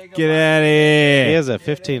goodbye, here. say Get goodbye. out of He here. has a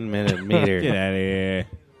 15-minute meter. Get out of here.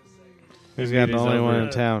 He's got the Meter's only over. one in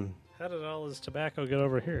town. How did all this tobacco get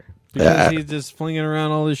over here? Because he's just flinging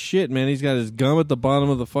around all this shit, man. He's got his gum at the bottom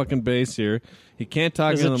of the fucking base here. He can't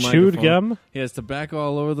talk Is into it the chewed microphone. gum? He has tobacco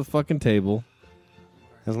all over the fucking table.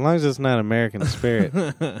 As long as it's not American Spirit.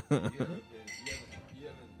 I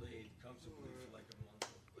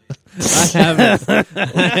haven't.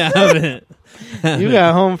 I haven't. You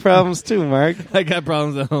got home problems too, Mark. I got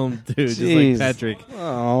problems at home too, just Jeez. like Patrick.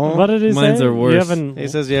 Oh. What did he Mine's say? are worse. You haven't, He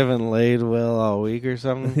says you haven't laid well all week or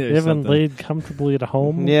something. you haven't laid comfortably at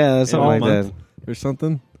home? Yeah, something all like month that. or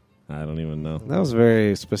something. I don't even know. That was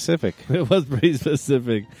very specific. It was pretty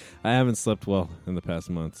specific. I haven't slept well in the past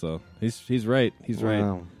month, so he's right. He's right.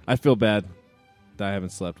 Wow. I feel bad that I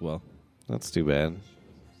haven't slept well. That's too bad.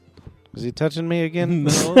 Is he touching me again?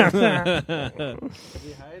 I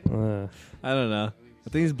Uh, don't know. I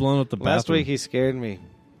think he's blown up the bathroom. Last week he scared me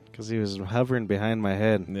because he was hovering behind my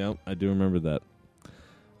head. Yep, I do remember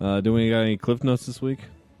that. Do we got any cliff notes this week?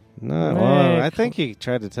 No, well, I think he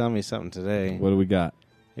tried to tell me something today. What do we got?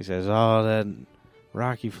 He says, "Oh, that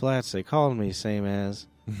Rocky Flats, they called me same as."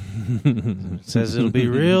 Says it'll be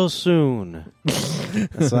real soon.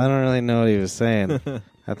 So I don't really know what he was saying.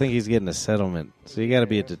 I think he's getting a settlement. So you got to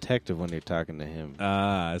be a detective when you're talking to him.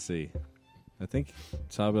 Ah, I see. I think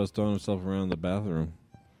Sabel's throwing himself around the bathroom.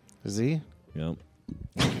 Is he? Yep.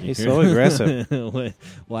 He's so aggressive.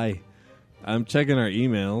 Why? I'm checking our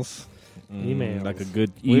emails. Emails. Like a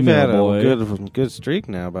good We've email had boy. a good streak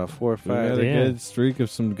now, about 4 or We've had 5. a Yeah. good streak of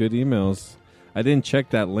some good emails. I didn't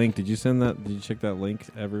check that link. Did you send that? Did you check that link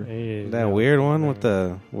ever? hey, That no. weird one with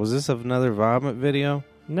the... Was this another vomit video?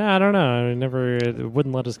 No, I don't know. I never. It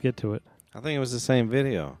wouldn't let us get to it. I think it was the same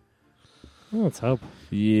video. Well, let's hope.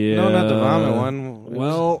 Yeah. No, not the vomit one. It was-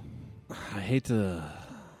 Well, I hate to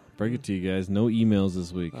break it to you guys. No emails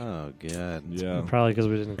this week. Oh, God. Yeah. Probably because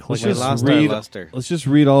we didn't click We just it. lost read- our luster. Let's just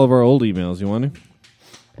read all of our old emails. You want to?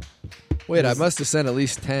 Wait, I must have sent at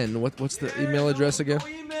least 10. What's the email address again?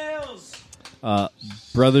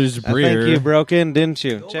 Brothers I think Breer you broke in, didn't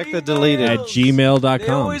you? Check the deleted. at They gmail.com.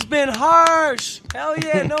 always been harsh. Hell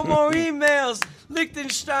yeah, no more emails.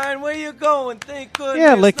 Liechtenstein, where you going? Thank goodness. Yeah,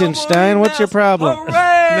 No more Liechtenstein, what's your emails. problem? Hooray!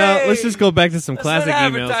 Now, let's just go back to some Let's classic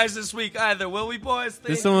not emails. advertise this week either, will we, boys?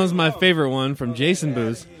 This one was my favorite one from Jason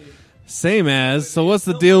Booth. Same as, so what's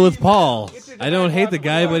the deal with Paul? I don't hate the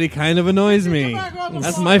guy, but he kind of annoys me.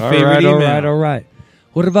 That's my favorite email. all right.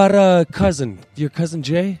 What about cousin? Your cousin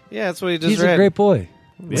Jay? Yeah, that's what he just He's read. a great boy.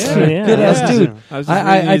 Yeah. Good ass Yeah. dude. I was just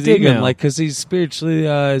reading I his dig him, email. like, because he's spiritually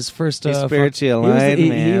his first. He's fuck- spiritually he was the- aligned, he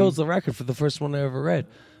man. holds the record for the first one I ever read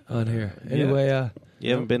on here. Anyway,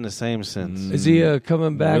 You haven't been the same since. is he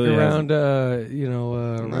coming back Really around?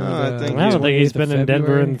 Around, I think I don't think he's 28th been of in Denver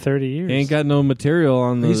February? in 30 years. He ain't got no material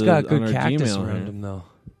on the He's got on good our cactus Gmail around here. him, though.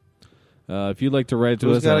 If you'd like to write to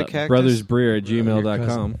Who's us got a at cactus? brothersbreer at Your gmail.com.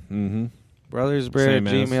 cousin. Mm-hmm.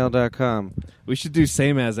 Brothersbreer@gmail.com. We should do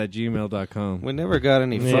same as at gmail.com. We never got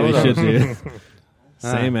any Yeah, we photos. should do.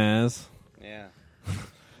 Same as. Yeah.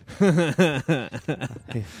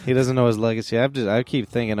 He doesn't know his legacy. I keep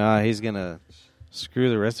thinking, he's gonna screw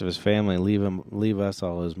the rest of his family, and leave us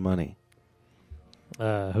all his money.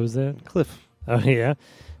 Who's that? Cliff. Oh, yeah.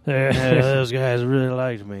 Those guys really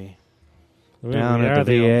liked me We down are at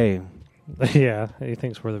the VA. Yeah, he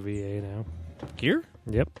thinks we're the VA now. Here?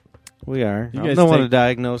 Yep. We are. You I guys don't want to take-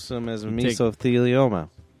 diagnose him as mesothelioma.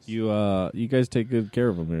 You guys take good care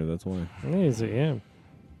of him here. That's why. Yeah.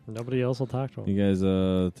 Nobody else will talk to him. You guys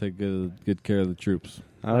take good care of the troops.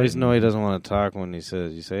 I always know he doesn't want to talk when he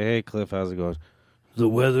says, you say, "Hey, Cliff, how's it going?" The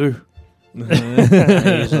weather.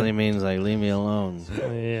 That usually means like, leave me alone.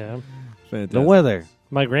 Yeah. Fantastic. The weather.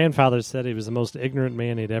 My grandfather said he was the most ignorant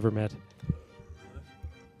man he'd ever met.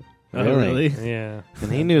 Oh, Really? Yeah.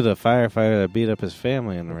 And he knew the firefighter that beat up his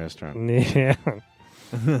family in the restaurant. Yeah.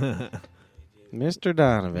 Mr.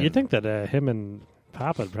 Donovan. You'd think that him and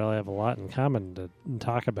Papa would probably have a lot in common to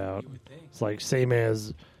talk about. It's like same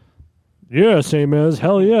as. Yeah, same as.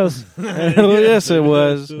 Hell yes. Hell yes, it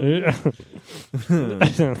was. Yeah.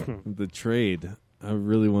 The trade. I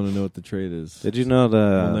really want to know what the trade is. Did you know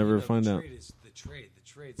I'll never find out. The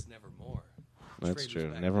trade's never more. That's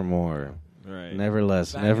true. Never more. Right. Never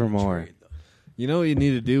less. Never more. You know what you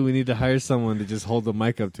need to do? We need to hire someone to just hold the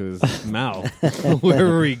mic up to his mouth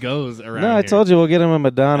wherever he goes around. No, I told you we'll get him a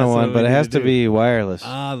Madonna That's what one, but we it need has to to do. be wireless.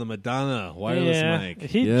 Ah, the Madonna wireless Yeah, mic.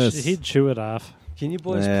 He'd Yes. he'd chew it off. Can you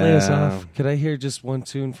boys play us Yeah. off? Could I hear just one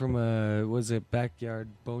tune from was it Backyard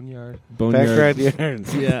Boneyard? Backyard yard.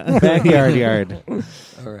 Yeah. Backyard yard.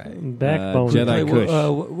 All right. Backbone. Jedi Play,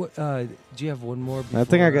 Kush. do you have one more? I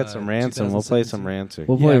think I before, got some ransom. We'll play some 2017? ransom.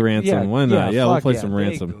 We'll play Yeah, ransom. Why not? Yeah, we'll play some there you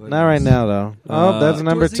ransom. go. Not right now, though. Oh, that's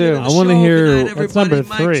number Towards the end 2. of I the wanna show, hear- good night, That's everybody. number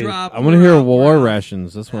Mic 3. drop. I want to We're hear out. War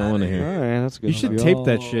Rations. That's what I want to All hear. right, that's good. You should enough. tape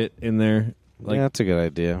that shit in there. Like, Yeah, that's a good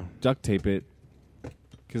idea. duct tape it.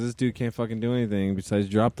 Because this dude can't fucking do anything besides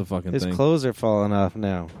drop the fucking His thing. clothes are falling off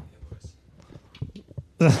now.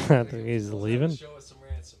 I think he's leaving. Show us some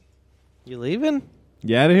ransom. You leaving?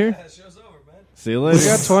 You out of here? Show's over, man. See you We later.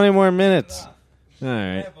 got 20 more minutes. All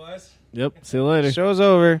right. boys. Yep. See you later. Show's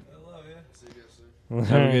over. I love you.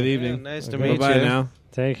 Have a good evening. Yeah, nice to Okay. meet Bye-bye you. now.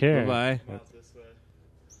 Take care. Bye-bye.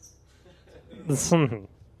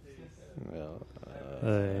 All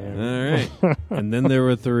right. And then there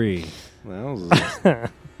were 3. That was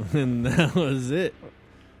And that was it.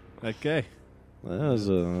 Okay.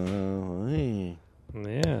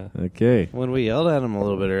 Yeah. Okay. when we yelled at him a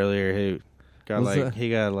little bit earlier. Was He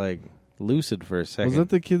got like lucid for a second. Was that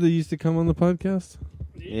the kid that used to come on the podcast?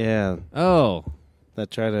 Yeah, Oh. that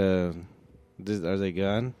tried to. Are they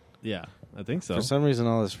gone? Yeah. I think so. For some reason,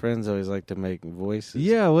 all his friends always like to make voices.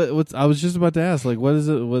 Yeah, what's I was just about to ask, like, what is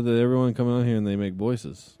it with everyone coming on here and they make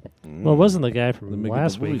voices? Well, it wasn't the guy They from make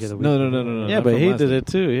last the week. voice. Or the week No. Yeah, not but from he last did week. it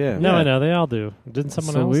too. Yeah. No, Yeah. I know they all do. Didn't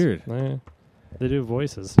someone So else? weird. Yeah. They do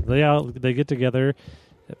voices. They get together.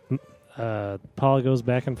 Paul goes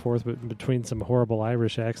back and forth between some horrible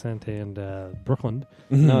Irish accent and Brooklyn.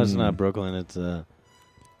 No, it's not Brooklyn. It's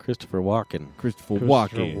Christopher Walken. Christopher Christopher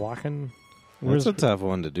Walken. Walken. That's a tough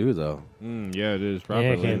one to do, though. Yeah, it is. Yeah,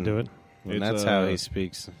 Properly. I can't do it. And It's, that's how he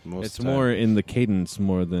speaks most It's of the more time. in the cadence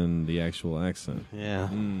more than the actual accent. Yeah.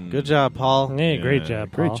 Mm. Good job, Paul. Yeah, great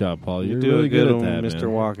job, Paul. Great job, Paul. You You're do really a good at one, that, Mr.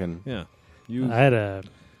 man. Walken. Yeah.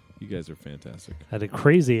 You guys are fantastic. I had a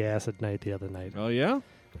crazy acid night the other night. Oh, yeah?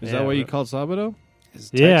 Is Yeah, that why you but- called Sabado?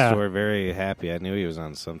 His texts Yeah. were very happy. I knew he was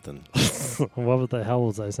on something. What the hell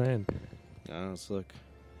was I saying? Let's look.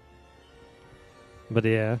 But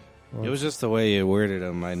yeah. It was just the way you worded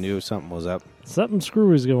them. I knew something was up. Something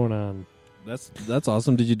screwy going on. That's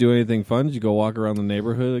awesome. Did you do anything fun? Did you go walk around the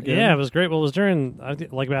neighborhood again? Yeah, it was great. Well, it was during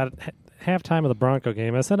like about halftime of the Bronco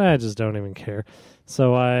game. I said I just don't even care,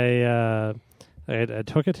 so I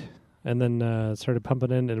took it and then started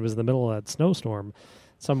pumping in. And it was in the middle of that snowstorm,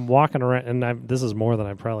 so I'm walking around, and this is more than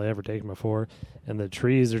I've probably ever taken before. And the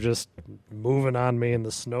trees are just moving on me, and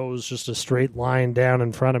the snow's just a straight line down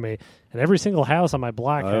in front of me. And every single house on my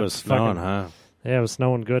block, Oh, had it was snowing, huh? Yeah, it was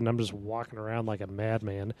snowing good, and I'm just walking around like a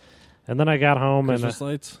madman. And then I got home Christmas and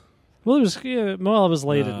lights? well, it was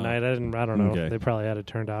late at night. I don't know. Okay. They probably had it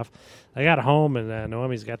turned off. I got home and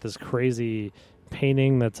Noemi's got this crazy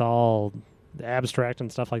painting that's all abstract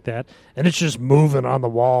and stuff like that, and it's just moving on the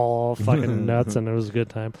wall, all fucking nuts, and it was a good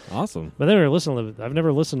time. Awesome. But then we were listening to. I've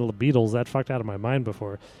never listened to the Beatles that fucked out of my mind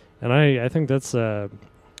before, and I think that's the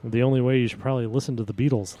only way you should probably listen to the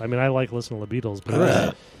Beatles. I mean, I like listening to the Beatles,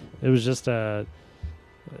 but it was just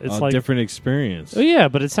it's A like different experience. Oh yeah,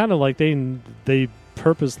 but it sounded like they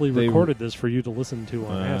purposely recorded this for you to listen to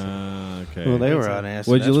on acid. Okay. Well, they were on acid.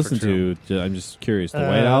 What did you that's for listen true. to? I'm just curious. The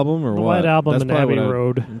White Album or the what? White Album That's and probably Abbey what I-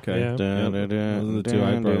 Road. Okay. Yeah. Yep. Those are the two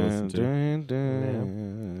I probably listened to.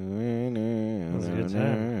 It was a good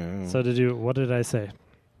time. So what did I say?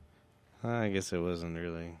 I guess it wasn't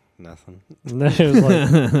really nothing. No, it was like,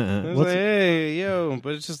 It was what's like, hey, yo,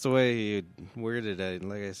 but it's just the way you worded it.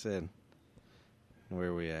 Like I said, where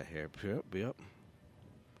are we at here? Yep.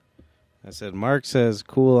 I said, Mark says,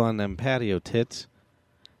 cool on them patio tits.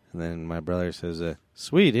 And then my brother says,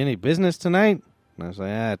 sweet, any business tonight? And I was like,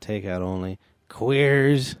 takeout only.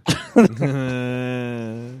 Queers.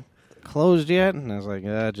 Closed yet? And I was like,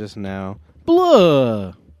 just now.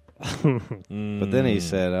 Blah. But then he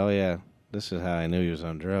said, oh, yeah, this is how I knew he was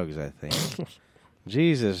on drugs, I think.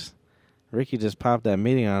 Jesus. Ricky just popped that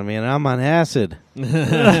meeting on me, and I'm on acid. I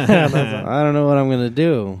don't know what I'm going to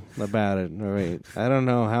do about it. Wait, I don't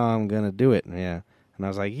know how I'm going to do it. Yeah. And I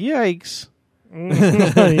was like, yikes.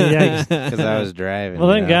 Yikes. Because I was driving. Well,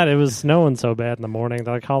 thank God it was snowing so bad in the morning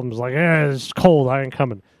that I called him. Was like, it's cold. I ain't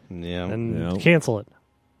coming. Yeah. And cancel it.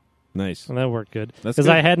 Nice. And that worked good. That's Because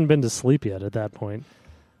good. I hadn't been to sleep yet at that point.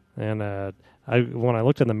 And when I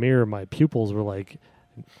looked in the mirror, my pupils were like,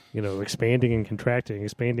 expanding and contracting,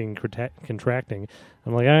 contracting.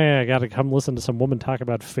 I'm like, I got to come listen to some woman talk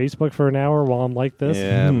about Facebook for an hour while I'm like this.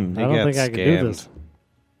 Yeah, I he don't got think I could do scammed. this.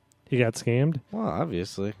 He got scammed? Well,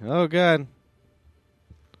 obviously. Oh, God.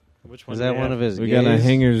 Which Is that one of his We got a gays?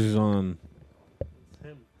 hangers on.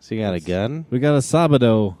 So he got a gun? We got a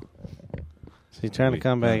Sabado. So he trying to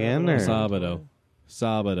come back in or?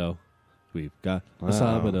 Sabado. We've got a Wow,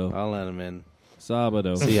 Sabado. I'll let him in.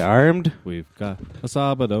 Sabado. Is he armed? We've got a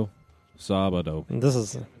Sabado. Sabado. This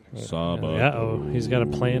is. Sabado. Uh-oh. He's got a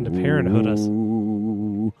plan to parenthood us.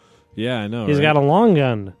 Yeah, I know. He's right? got a long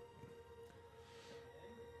gun.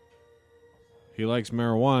 He likes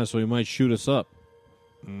marijuana, so he might shoot us up.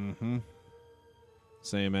 Mm-hmm.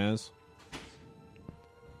 Same as.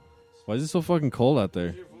 Why is it so fucking cold out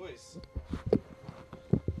there?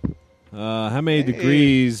 How many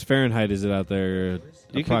degrees Fahrenheit is it out there?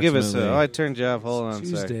 You could give us. approximately? I turned you off. Hold on a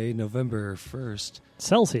sec. Tuesday, November 1st.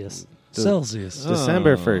 Celsius. Celsius.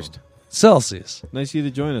 December Oh. 1st. Celsius. Nice of you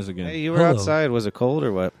to join us again. Hey, you were Hello. outside. Was it cold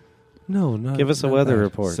or what? No, not. Give us a not weather bad.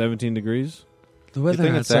 report. 17 degrees? The weather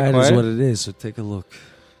think it's that outside is quiet? what it is, so take a look.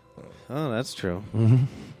 Oh, that's true. Mm-hmm.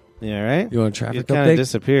 Yeah, right? You want You traffic kind of update?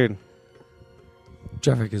 disappeared.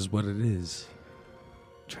 Traffic is what it is.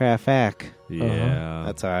 Traffic. Yeah.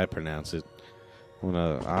 That's how I pronounce it. When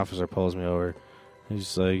an officer pulls me over,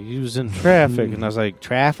 he's like, "You was in traffic," and I was like,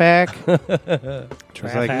 "Traffic?" I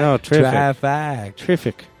was like, "No, terrific, Traffic.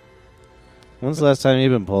 terrific." When's the last time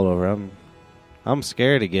you've been pulled over? I'm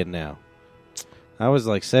scared again now. I was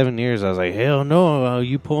like 7 years. I was like, "Hell no!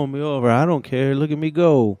 You pull me over, I don't care. Look at me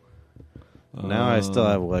go." Now I still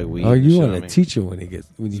have like weed. Oh, to you show want me. to teach him when you get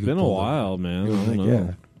It's get been a pulled over. while, man. You're I don't like, know.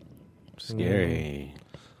 yeah. Scary.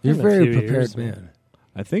 You're Been a very few prepared, years. man.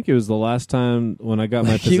 I think it was the last time when I got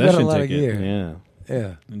my You got a possession lot of ticket gear. Yeah,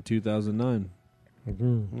 Yeah. in 2009.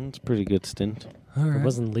 it's a pretty good stint. All It right.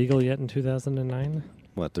 wasn't legal yet in 2009.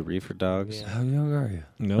 What, the reefer dogs? How young are you?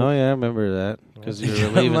 Nope. Oh yeah, I remember that because you You were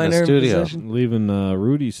got leaving minor the in studio. possession? Leaving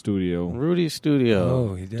Rudy's studio. Rudy Studio.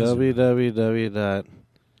 Oh, he does.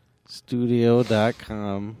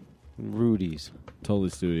 www.studio.com. Rudy's.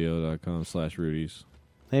 TotallyStudio.com/Rudy's.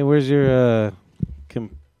 Hey, where's your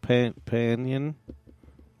companion?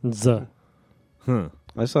 Z. Huh.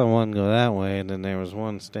 I saw one go that way, and then there was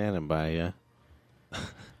one standing by you.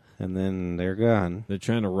 And then they're gone. They're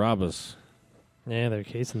trying to rob us. Yeah, they're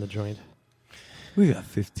casing the joint. We got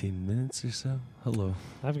 15 minutes or so. Hello.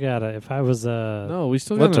 I've got if I was No, we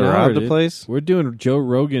still What, got to an hour, rob the dude. place? We're doing Joe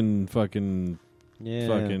Rogan fucking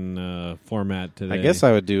Yeah. format today. I guess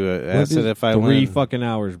I would do it. Ask it if I 3 win. fucking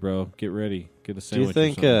hours, bro. Get ready. Get a Do sandwich. you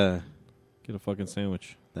think or something. Get a fucking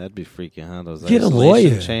sandwich? that'd be freaking, huh? Those Get a isolation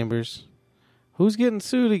lawyer. chambers. Who's getting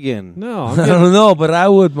sued again? No, I don't know, but I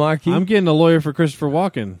would, Marky. I'm getting a lawyer for Christopher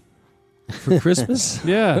Walken. for Christmas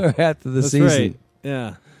Yeah, or after the that's season. right.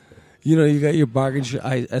 Yeah. You know, you got your bargain.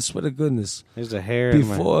 I swear to goodness, There's a hair in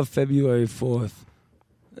my... before February 4th,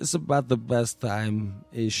 it's about the best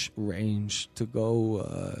time-ish range to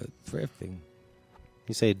go thrifting.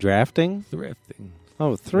 You say drafting? Thrifting.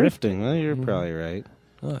 Oh, thrifting. Well, you're probably right.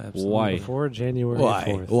 Oh, absolutely. Why? before January Why?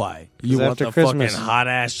 4th. Why? You want after the Christmas- fucking hot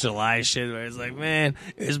ass July shit where it's like, man,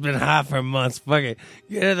 it's been hot for months. Fuck it,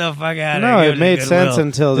 get the fuck out of No, here. it made sense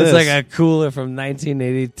until It's this. like a cooler from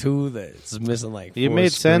 1982 that's missing like. You 4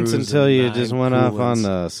 made sense screws until and you 9 just went off coolers. on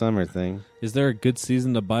the summer thing. Is there a good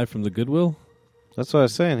season to buy from the Goodwill? That's what I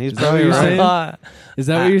was saying. He's Is that probably what you're right. saying? Is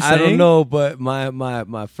that what you're saying? I don't know, but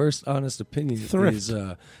my first honest opinion Thrift. is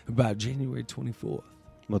about January 24th.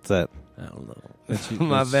 What's that? I don't know. That's you-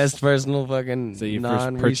 My that's- best personal fucking Is that your first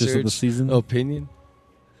non-research purchase of the season? opinion.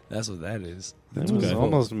 That's what that is. That That's was okay.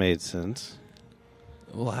 almost made sense.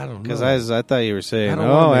 Well, I don't know. Because I thought you were I saying, don't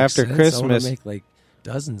wanna oh, make after sense. I Christmas. want to make like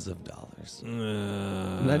dozens of dollars,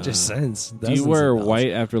 not just cents. Do you wear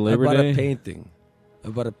white after Labor I bought Day? a painting.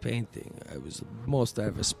 It was the most I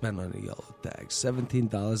ever spent on a yellow tag.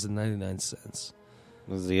 $17.99.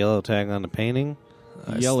 Was the yellow tag on the painting?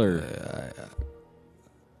 Yeller.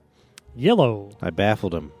 Yellow. I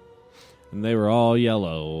baffled him. And they were all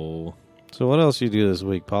yellow. So what else you do this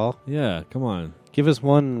week, Paul? Yeah, come on. Give us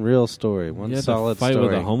one real story, one You had solid to fight story.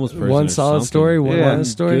 with a homeless person. One or solid something. story. One Yeah.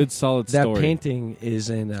 honest story. Good solid That story. painting is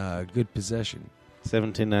in good possession.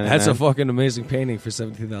 $17.99. That's a fucking amazing painting for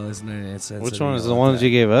 $17.99. Which one is the ones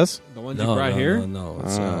you gave us? The ones No, you brought no, here? no, no.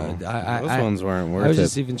 It's, Oh. I Those ones weren't I worth was it.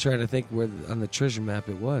 just even trying to think where on the treasure map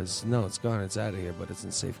it was. No, it's gone. It's out of here, but it's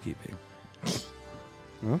in safekeeping.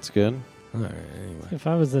 That's good. All right. Anyway. If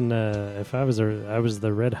I was I was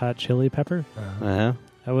the Red Hot Chili Pepper, Uh-huh.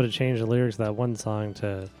 I would have changed the lyrics of that one song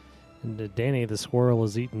to Danny the squirrel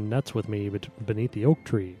is eating nuts with me beneath the oak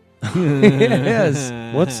tree. Yes.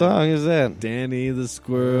 What song is that? Danny the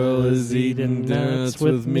squirrel is eating nuts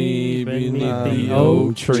with me beneath the the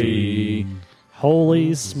oak tree.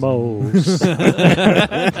 Holy smokes.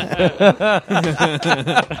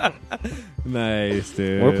 Nice,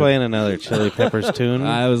 dude. We're playing another Chili Peppers tune.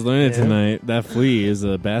 I was learning Yeah. tonight that Flea is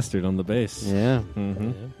a bastard on the bass. Yeah.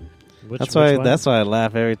 Mm-hmm. Which, That's which why. one? That's why I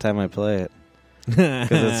laugh every time I play it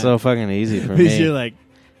because it's so fucking easy for Because me. you're like,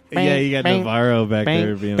 yeah, you got Bang, Navarro back bang,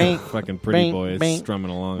 there being bang, a fucking pretty bang, boy bang,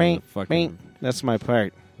 strumming along bang, with a fucking bang. That's my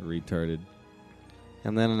part. retarded.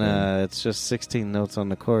 And then it's just 16 notes on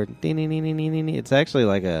the chord. It's actually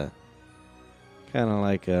like a kind of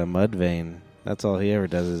like a Mudvayne. That's all he ever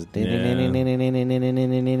does is. He's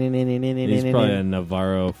probably a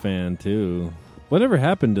Navarro fan too. Whatever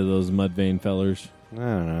happened to those Mudvayne fellers? I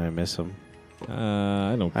don't know. I miss him.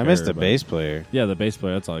 I don't. I care, missed the but- bass player. Yeah, the bass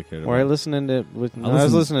player. That's all I cared Or I about. listening to with. I No, I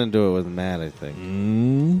was listened- listening to it with Matt. I think.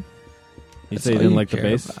 You That's say you all didn't like the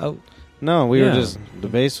care bass? about. No, we were Yeah. just the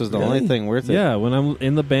bass was the only Really? thing worth it. Yeah, when I'm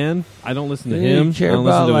in the band, I don't listen to You don't even him. I care don't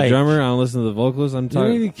listen about, to a like- drummer. I don't listen to the vocalist. I'm You don't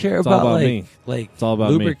talking. even care it's all about, about like, me. like It's all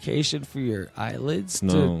about me. lubrication for your eyelids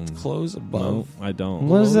No. to close No, above. I don't.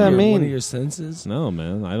 What does that One mean? of your senses. No,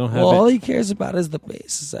 man, I don't have Well, all it. he cares about is the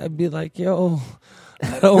bass. I'd be like, yo,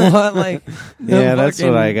 I don't want like Yeah, that's what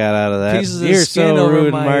fucking I got out of that. pieces You're of skin so over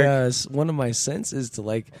rude, my Mark. one of my senses to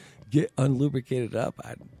like get unlubricated up.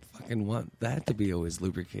 I fucking want that to be always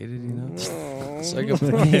lubricated, you know. So I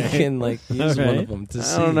can like use one of them to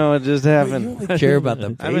see. I don't know what just But happened. you only care about the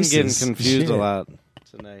bass. I've been getting confused a lot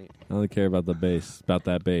tonight. I only care about the bass. About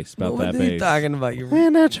that bass. About What that are you bass. talking about? You're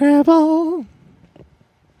When I travel.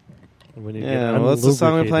 When you Yeah, get what's the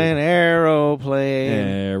song we're playing? unlubricated. Aeroplane.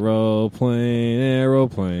 Aeroplane,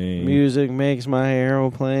 aeroplane. Music makes my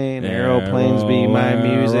aeroplane. Aeroplanes be my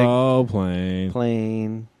music. Aeroplane.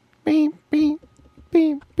 Plane. Beep, beep,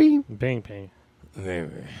 beep, beep. Bang, bang.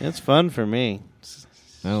 It's fun for me.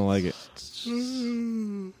 I don't like it.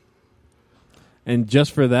 And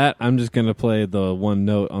just for that, I'm just gonna play the one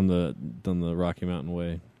note on the Rocky Mountain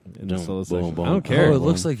Way in the Boom, solo boom, section. boom. I don't care. Oh, it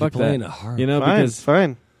looks like Fuck you're playing that. a harp. You know, Fine, because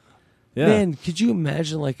fine. yeah, Man, could you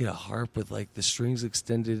imagine like a harp with like the strings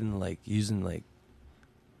extended and like using like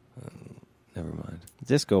never mind.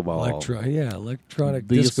 Disco ball. Electronic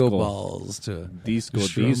Disco. disco balls to disco,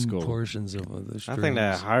 strum disco, portions of the strings. I think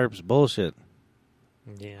that harp's bullshit.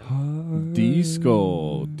 Yeah.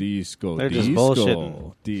 disco, disco. They're just disco,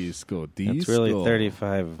 bullshitting. Disco. It's really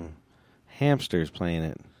 35 hamsters playing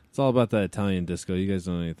it. It's all about that Italian disco. You guys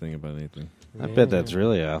don't know anything about anything. I bet that's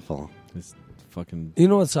really awful. It's fucking You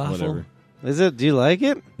know what's awful? whatever. Is it? Do you like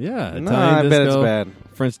it? Yeah, Italian No, I bet it's disco, bad.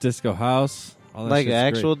 French disco house. All that Like shit's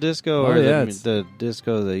actual great. disco, Oh, or yeah, the, it's- the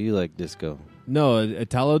disco that you like disco? No,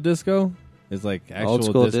 Italo disco is like actual Old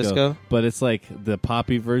school disco? but it's like the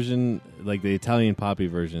poppy version, like the Italian poppy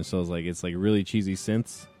version. So it's like really cheesy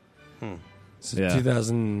synths. So Yeah.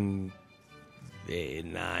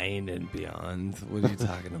 2009 and beyond. What are you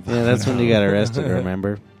talking about? Yeah, that's when you got arrested,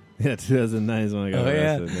 remember? Yeah, 2009 is when I got Oh,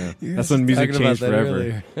 yeah. arrested. Yeah. You That's were when music talking about changed that forever.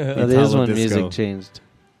 earlier. That Italo is when disco. music changed.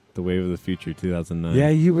 The wave of the future, 2009. Yeah,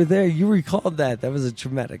 you were there. You recalled that. That was a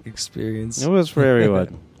traumatic experience. It was for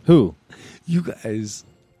everyone. Who You guys.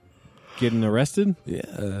 getting arrested? Yeah.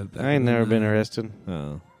 back I ain't in never the been night. arrested.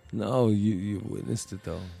 Oh, No, you witnessed it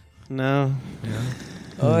though. No.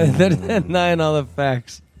 Oh, and then at 9, all the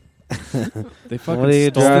facts. they fucking What are you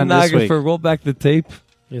stole. drawing this week? Stenographer, roll back the tape.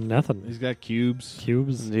 Yeah, nothing. He's got cubes.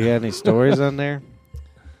 Cubes. Do you got any stories on there?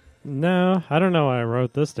 No, I don't know why I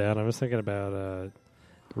wrote this down. I was thinking about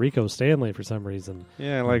Rico Stanley for some reason.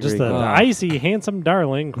 Yeah, I like Just Rico. the icy, handsome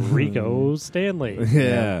darling, Rico Stanley.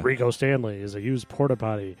 Yeah. Rico Stanley is a used porta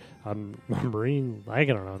potty on Marine. I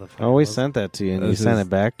don't know the fuck. Oh, we it was. sent that to you, and you This sent is- it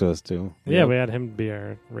back to us, too. Yeah, Yep. we had him be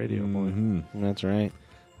our radio boy. Mhm. That's right.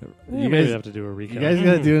 Yeah, You maybe we guys, have to do a Rico. you guys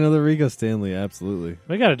got to do another Rico Stanley. Absolutely.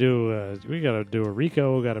 We got to do. We got to do a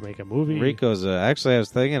Rico. Got to make a movie. Rico's, actually, I was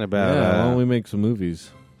thinking about, yeah, why don't we make some movies?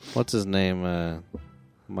 what's his name?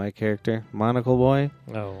 My character? Monocle Boy?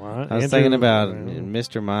 Oh, I was thinking about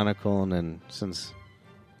Mr. Monocle, and then since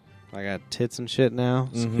I got tits and shit now,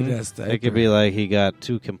 Mhm. Yes, it could be like he got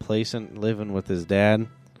too complacent living with his dad.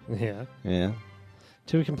 Yeah, Yeah.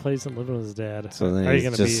 too complacent living with his dad. So then Are you he's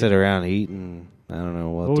gonna just be? sit around eating. I don't know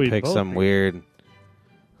what Well, to we'd pick both some be. weird.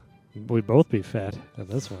 We'd both be fat at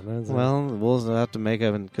this one. That's it. Well, we'll have to make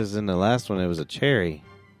up because in the last one it was a cherry.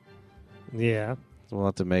 yeah, We'll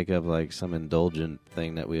have to make up like some indulgent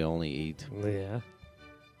thing that we only eat. yeah.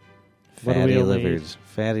 What do we Fatty only livers.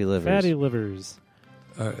 Fatty livers. Fatty livers.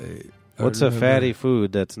 What's a fatty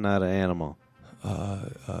food that's not an animal? In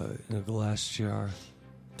a glass jar.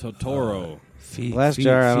 Totoro. Glass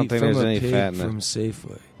jar, I don't think from there's a any pig fat in it. from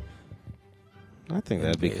Safeway. I think Yeah,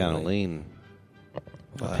 that'd be but, kind of like- lean.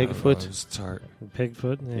 Well, I Pig don't know, foot? it was tart.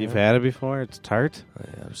 Pigfoot. Yeah. You've had it before? It's tart?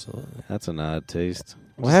 Yeah, absolutely. That's an odd taste.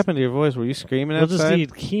 What happened to your voice? Were you screaming We'll just outside?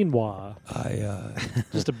 eat quinoa. I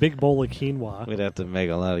Just a big bowl of quinoa. We'd have to make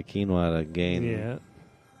a lot of quinoa to gain. Yeah.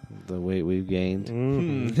 The weight we've gained.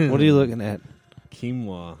 Mhm. What are you looking at?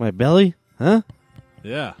 Quinoa. My belly? Huh?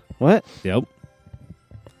 Yeah. What? Yep.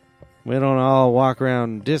 We don't all walk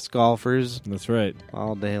around disc golfers That's right.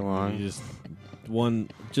 all day long. You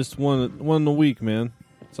just one a week, man.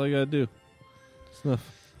 That's all you gotta do. It's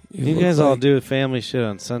enough. You guys all do family shit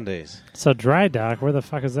on Sundays. So Dry Dock, where the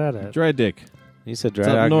fuck is that at? Dry Dick. You said It's Dry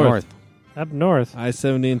up Dock north. North. Up north.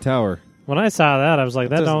 I-70 and Tower. When I saw that, I was like,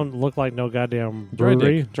 That that doesn't- don't look like no goddamn Dry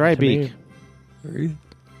brewery. Dry to Beak. me.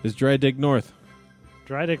 Is Dry Dick north?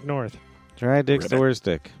 Dry Dick North. Dry Dick's the worst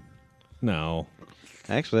dick. No.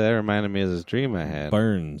 Actually, that reminded me of this dream I had.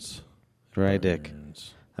 Burns. Dry Dick.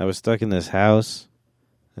 Burns. I was stuck in this house,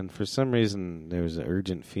 and for some reason, there was an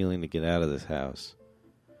urgent feeling to get out of this house.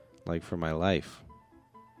 Like for my life.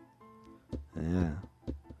 Yeah.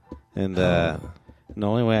 And the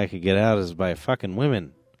only way I could get out is by fucking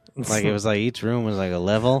women. Like it was like each room was like a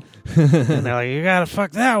level. And they're like, you gotta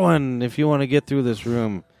fuck that one if you want to get through this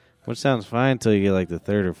room. Which sounds fine until you get like the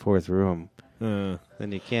third or fourth room. Then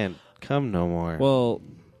you can't come no more. Well,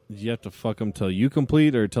 you have to fuck them till you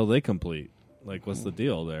complete or till they complete. Like, what's the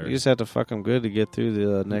deal there? You just have to fuck them good to get through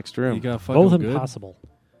the next room. You gotta fuck Both 'em good. impossible.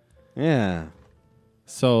 Yeah.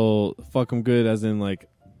 So fuck them good, as in like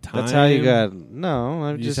time. That's how you got. No,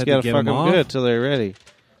 I You just just had got to to get fuck 'em them off? good till they're ready.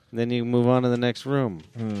 Then you move on to the next room.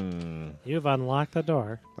 You've unlocked the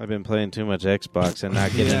door. I've been playing too much Xbox and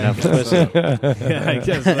not getting enough pussy. Yeah, I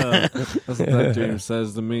guess so. That's what that dream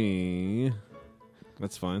says to me.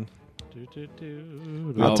 That's fine.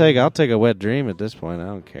 I'll take a wet dream at this point. I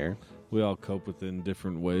don't care. We all cope with it in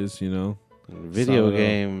different ways, you know. Video Sato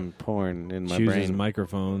game porn in my chooses brain.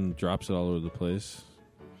 microphone, drops it all over the place,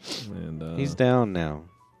 and He's down now.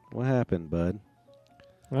 What happened, bud?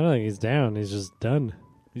 I don't think he's down. He's just done.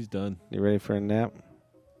 he's done. You ready for a nap?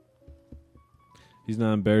 He's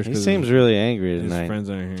not embarrassed. He 'cause seems really angry his tonight. friends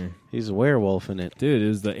aren't here. He's a werewolf in it. Dude, it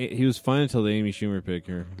was he was fine until the Amy Schumer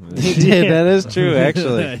picture. He did. That is true,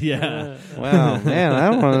 actually. Yeah. Wow, man, I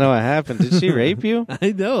don't want to know what happened. Did she rape you?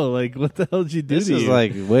 I know. Like, what the hell did you do This to is you?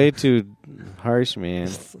 like way too harsh, man.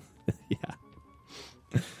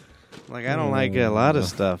 Yeah. Like I don't like a lot of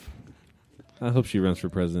stuff. I hope she runs for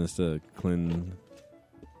president instead of Clinton.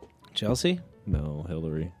 Chelsea? No,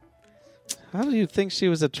 Hillary. How do you think she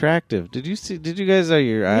was attractive? Did you see? Did you guys? Are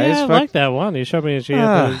your eyes? Yeah, I fucked? like that one. You showed me she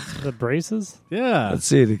had the braces. Yeah. Let's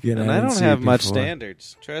see it again. And I didn't don't see have it much before.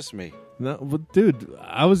 standards. Trust me. No, but dude,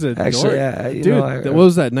 I was at Actually, North. you Dude, know, what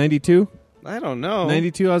was that? 92? I don't know.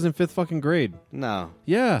 92. I was in 5th fucking grade. No.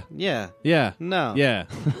 Yeah. Yeah. Yeah. No. Yeah.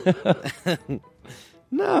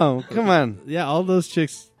 No. Come on. Yeah. All those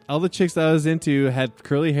chicks, all the chicks that I was into had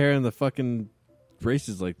curly hair and the fucking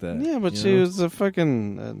braces like that. Yeah, but you she know? was a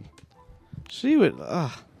fucking. She would. Look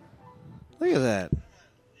at that.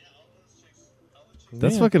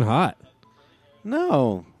 That's Yeah. fucking hot.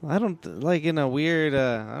 No, I don't like in a weird.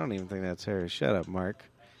 I don't even think that's her. Shut up, Mark.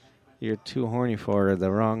 You're too horny for the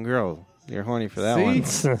wrong girl. You're horny for that one.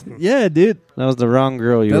 Yeah, dude. That was the wrong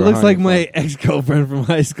girl. You That were looks horny like my for. ex-girlfriend from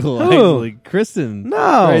high school. Who? Actually, Kristen. No,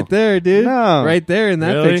 Right there, dude. No. Right there in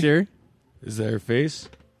that Really? picture. Is that her face?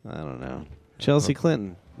 I don't know. Chelsea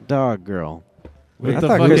Clinton, dog girl. With I the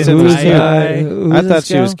thought fucking Kristen was tie cute. dye. I thought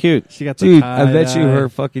she was cute. She got the Dude, tie I bet you dye. her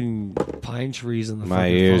fucking pine trees in the My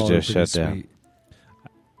fucking ears fall are just pretty shut down. sweet.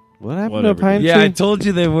 What happened Whatever, to a pine Yeah, I tree? told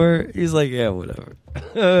you they were. He's like, yeah,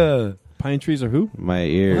 whatever. Pine trees are who? My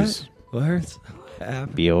ears. What hurts?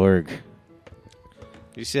 Happened? Bjorg.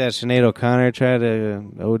 You see that Sinead O'Connor tried to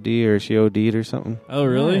OD or she OD'd or something? Oh,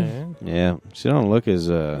 really? Yeah. Yeah. She don't look as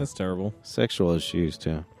That's terrible. sexual as she used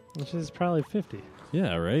to. She's probably 50.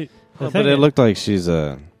 Yeah, right. The But thing it is- looked like she's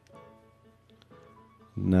not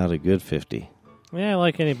a good 50. Yeah,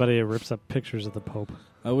 like anybody who rips up pictures of the Pope.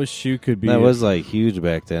 I wish Shoe could be. That was like huge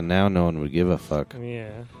back then. Now no one would give a fuck. Do Yeah.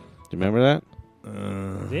 you remember that?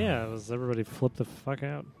 Yeah, it was everybody flipped the fuck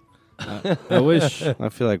out. I wish. I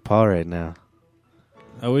feel like Paul right now.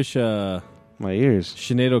 I wish. My ears.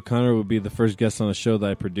 Sinead O'Connor would be the first guest on a show that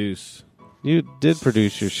I produce. You did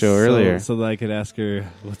produce your show earlier. so that I could ask her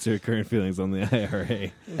what's her current feelings on the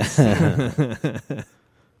IRA.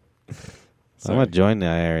 I'm gonna join the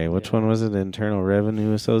IRA. Which one was it? Internal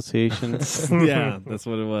Revenue Association. Yeah, that's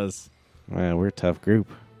what it was. Man, we're a tough group.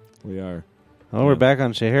 We are. Oh, we're back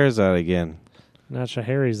on Scheherazade again. Not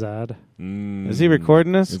Scheherazade. Is he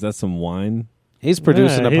recording us? Is that some wine? He's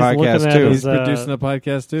producing Yeah, a he's looking podcast at too. his, He's producing a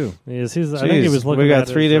podcast too Yes, I think he Jeez, was looking we got at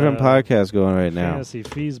 3 his, different podcasts going right now. Fantasy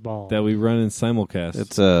Feesball. that we run in simulcast.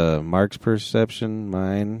 It's Mark's perception,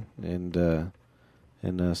 mine, and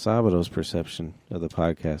Sabado's perception of the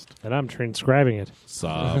podcast. And I'm transcribing it.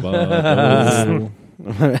 Sabo.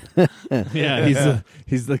 Yeah,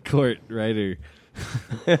 he's the court writer.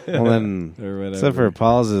 Well, then, Or whatever. except for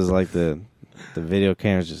Paul's is like the video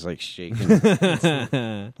camera's just like shaking.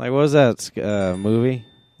 Like, what was that movie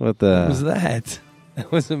with the? What was that? That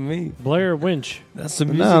wasn't me. Blair Winch. That's the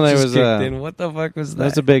music No, there just was kicked in. What the fuck was that? There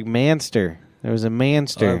was a big manster. There was a Oh, I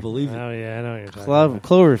manster. believe it. Oh yeah, I know what you're talking about.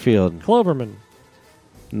 Cloverfield. Cloverman.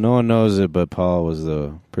 No one knows it, but Paul was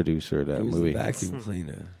the producer of that It was movie. the vacuum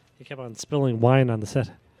cleaner. He kept on spilling wine on the set.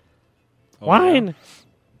 Oh, Wine.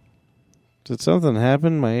 Did something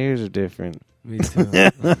happen? My ears are different. Me too.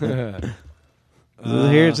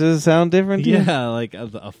 Does it sound different? To you? Yeah, like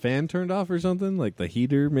a fan turned off or something, like the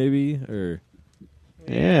heater maybe, or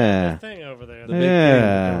Yeah. The thing over there. the big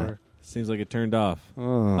Yeah. thing. Seems like it turned off.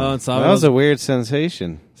 Oh, and that Sabado's, was a weird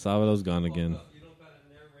sensation. Sabado's gone again.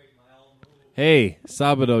 Hey,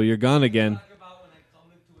 Sabado, you're gone again.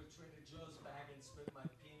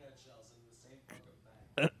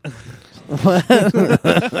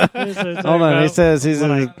 Hold on, he says he's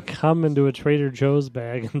when in I come into a Trader Joe's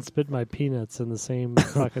bag and spit my peanuts in the same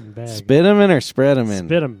fucking bag. spit him in or spread him in?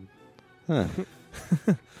 Spit 'em. Huh.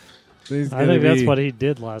 I think that's what he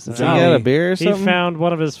did last night. Did he get a beer or He something? found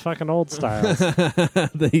one of his fucking old styles.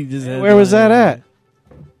 He just had Where was that at?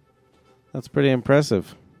 That's pretty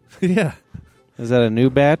impressive. Yeah, Is that a new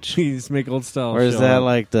batch? he just make old style. Or is show that up.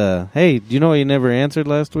 like the, hey, do you know what you never answered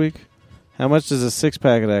last week? How much does a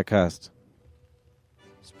 6-pack of that cost?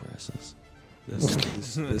 It's priceless.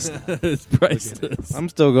 This it's priceless? I'm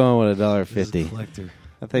still going with this is a $1.50. collector.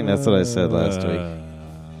 I think that's what I said last week.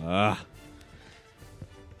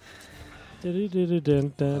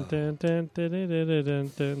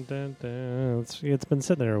 It's been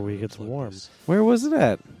sitting there a week. It's warm. Where was it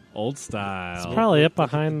at? Old It's style. probably up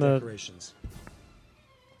behind the. decorations.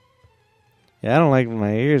 Yeah, I don't like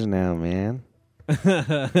my ears now, man.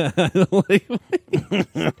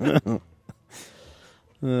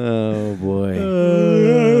 Oh, boy.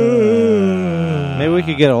 Maybe we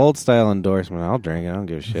could get an old style endorsement. I'll drink it. I don't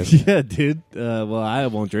give a shit. Yeah, dude. Well, I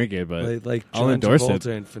won't drink it, but Like I'll John endorse it.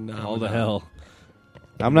 Travolta and Phenomenon. all the hell.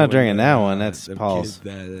 I'm not drinking that one. That's them Paul's.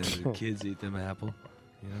 Kids, the kids eat them apple.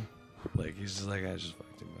 You know? Like, he's just like, I just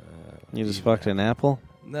fucked him. You just fucked an apple?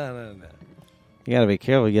 No. You gotta be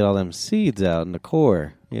careful. You get all them seeds out in the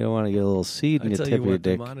core. You don't want to get a little seed in I your tell tip you of your what, the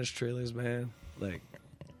dick. Monash trailers, man, like,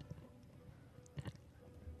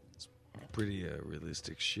 it's pretty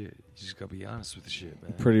realistic shit. You just gotta be honest with the shit,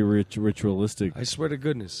 man. Pretty ritualistic. I swear to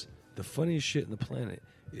goodness, the funniest shit in the planet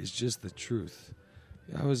is just the truth.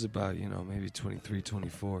 I was about, maybe 23,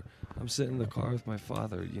 24. I'm sitting in the car with my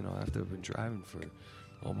father, after I've been driving for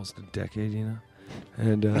almost a decade,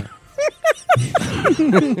 and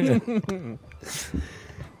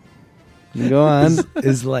Go on.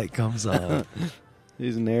 his light comes on.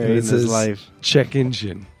 He's And narrating it his says, life. check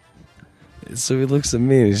engine. So he looks at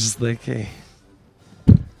me and he's just like, hey,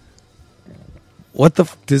 what the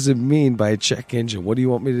does it mean by a check engine? What do you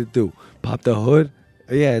want me to do? Pop the hood?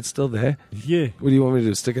 Yeah, it's still there. Yeah. What do you want me to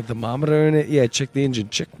do? Stick a thermometer in it? Yeah, check the engine.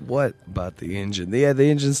 Check what about the engine? Yeah, the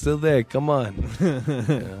engine's still there. Come on.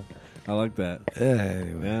 I like that.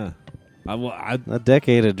 Anyway. Yeah. A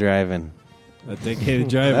decade of driving. A decade of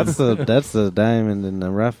driving. That's the diamond in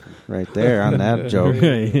the rough right there on that joke.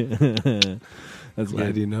 That's Glad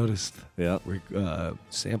good. you noticed. Yeah.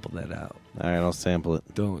 Sample that out. All right, I'll sample it.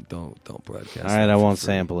 Don't broadcast. All right, that I for won't free.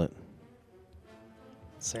 sample it.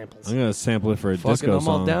 Samples. I'm gonna sample it for a Fucking, disco I'm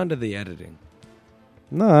all song. down to the editing.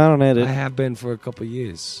 No, I don't edit. I have been for a couple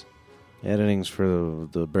years. Editing's for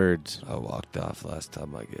the birds. I walked off last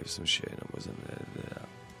time I gave some shit and I wasn't editing it out.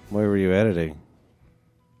 Where were you editing?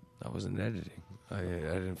 I wasn't editing. I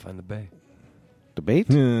didn't find the bay.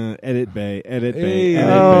 Debate? Edit bay. Edit Hey. bay.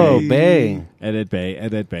 Edit Oh, bay. Bay. Edit bay.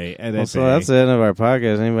 Edit bay. Edit Well, bay. so that's the end of our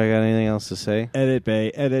podcast. Anybody got anything else to say? Edit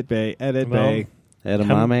bay. Edit bay. Edit Well, bay.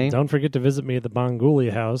 Edamame? Don't forget to visit me at the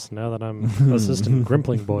Banguli house now that I'm assistant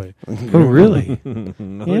grimpling boy. Oh, really?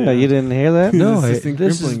 Yeah, you didn't hear that? No, Assistant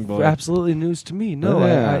this is crippling boy. absolutely news to me. No,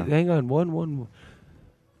 Yeah. I hang on. One.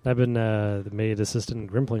 I've been made assistant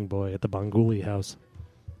grimpling boy at the Banguli house.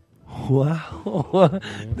 Wow.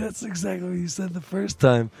 That's exactly what you said the first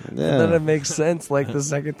time. Yeah. Then it makes sense like the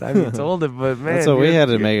second time you told it, but man. That's what we you're- had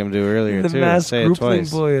to make him do earlier, The too. masked Say it grippling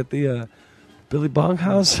twice. boy at the Billy Bong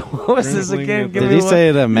house? What was this Grimpling again? at Give Did me he one.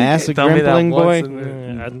 say the masked Tell me that grimpling boy? once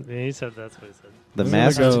and He said that's what he said. The I'm gonna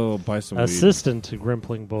masked? go buy some weed. Assistant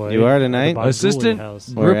grimpling boy. You are at the tonight? Banguli Assistant house.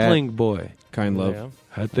 Where at? Grippling boy. Kind love. Yeah.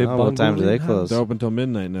 At the Oh, what time do they Banguli close? They're open till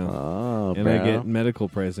midnight now. Oh, And bro. I get medical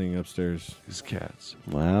pricing upstairs. house. These cats.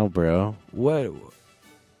 Wow, bro. What?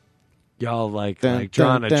 Y'all like Dun,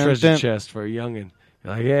 drawing dun, a dun, treasure dun. chest for a youngin'.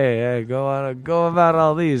 You're like, hey, go about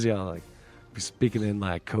all these. Y'all like be speaking in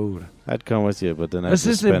like code. I'd come with you, but then I'd just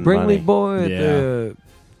Assistant spend Brinkley money. boy. Yeah.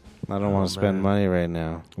 I don't want to spend man. money right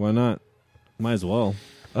now. Why not? Might as well.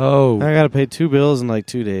 Oh, I got to pay 2 bills in like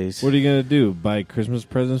 2 days. What are you gonna do? Buy Christmas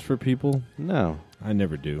presents for people? No. I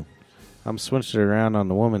never do. I'm switching it around on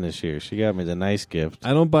the woman this year. She got me the nice gift,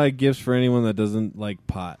 I don't buy gifts for anyone that doesn't like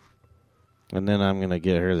pot. and then I'm going to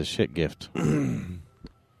get her the shit gift.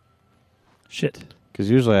 Shit. Because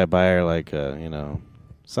usually I buy her like,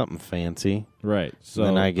 something fancy. Right. So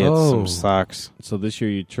Then I get some socks. So this year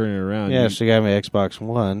you turn it around. Yeah, you- she got me Xbox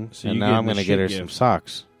One, So and you now gave I'm the going to get her shit some gift.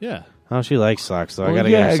 socks. Yeah. Oh, she likes socks, so I well, got to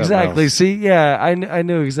get yeah, her something exactly. else. See, yeah, I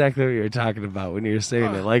knew exactly what you were talking about when you were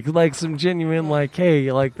saying it. Like some genuine, like,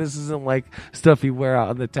 hey, like this isn't like stuff you wear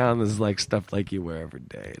out in the town. This is like stuff like you wear every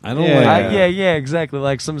day. I don't Yeah. like. Yeah, exactly.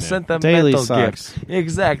 Like some sentimental Daily gift. socks.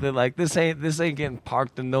 Exactly. Like this ain't getting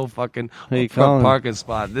parked in no fucking What you front calling? parking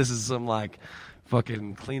spot. This is some like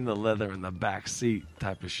fucking clean the leather in the back seat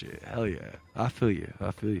type of shit. Hell yeah, I feel you.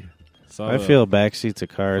 Saw I the feel back seats of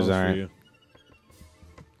cars post for aren't. you.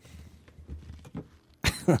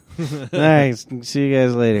 Nice. See you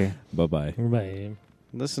guys later. Bye-bye. Bye.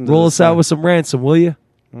 Listen to Roll this us out song. with some ransom, will you?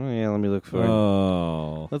 Oh, yeah, let me look for it.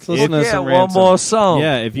 Oh. Let's listen to some one ransom. more song.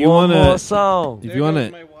 Yeah, if you one wanna- more song. If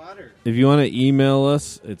you want to email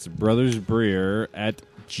us, it's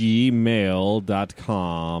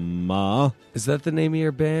brothersbreer@gmail.com. Is that the name of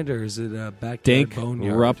your band, or is it Backyard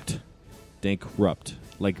Boneyard? Dankrupt.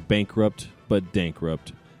 Like bankrupt, but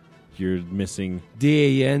dankrupt. You're missing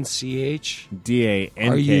DANCH DANK.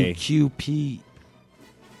 RUQP.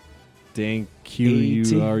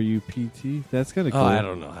 Dankqurupt. That's kind of cool. Oh, I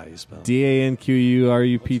don't know how you spell it.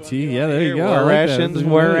 DANQURUPT. Yeah, there you go. War I like that. rations, That's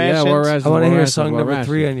war good. Yeah, rations. war rations. I want to war hear rations, song war number rations.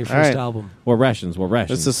 3 on your All first right. album. War rations. War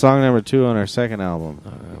rations. This is song number 2 on our second album.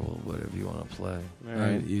 All right, well, whatever you want to play. All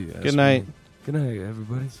right. you ask Good night. me. Good night,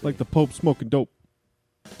 everybody. like the Pope smoking dope.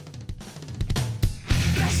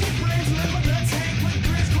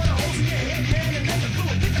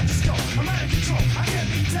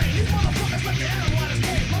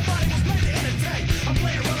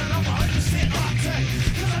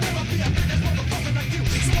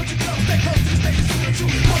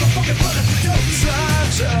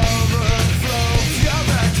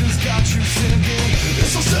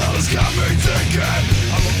 Got me thinking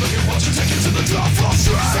I'm looking what you take it to the top floor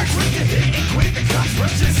straight.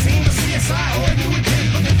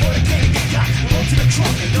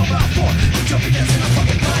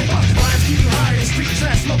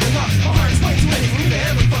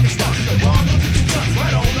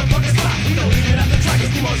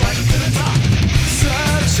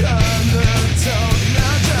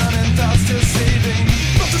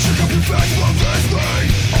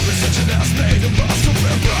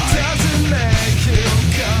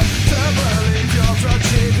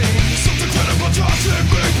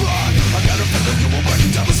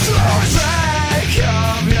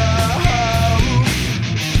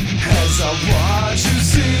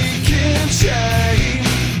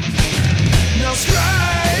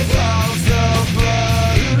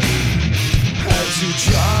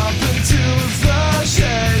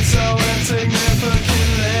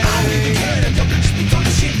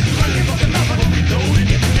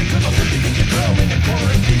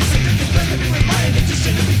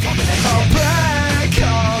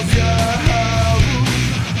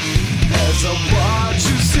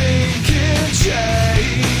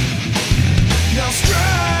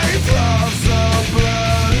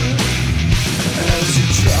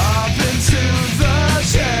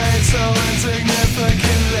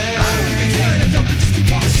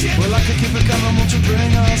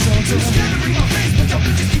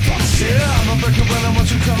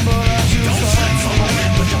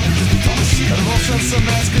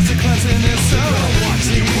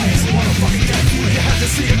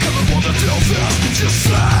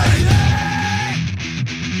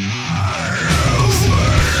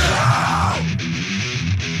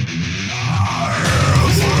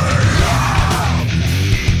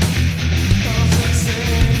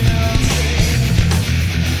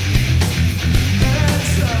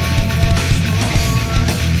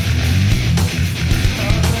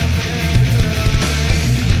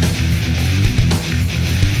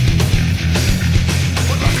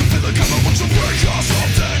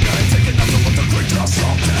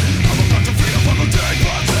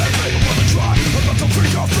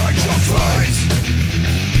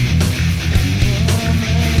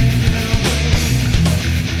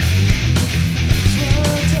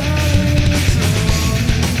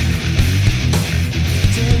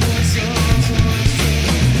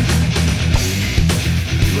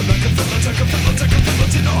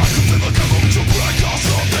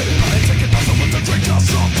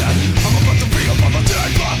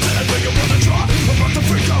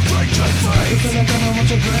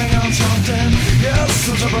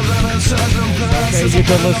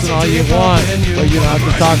 can listen all you want, but you don't have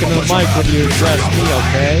to talk into the mic when you address me,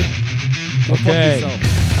 okay? Okay,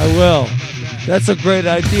 I will. That's a great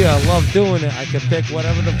idea. I love doing it. I can pick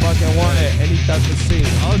whatever the fuck I want at any type of scene.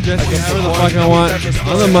 I'll address you can however the pick fuck I any want type of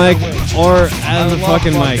on the story mic I wish. or out of the I love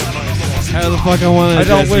fucking mic. How the fuck I want to I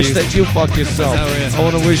don't address wish you. that you fuck yourself. That's how it is. I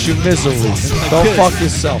want to wish you misery. Don't Good. fuck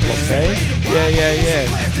yourself, okay? Yeah.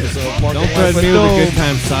 Don't threaten me with a good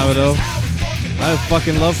time, Salvador. I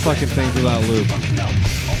fucking love fucking things without lube.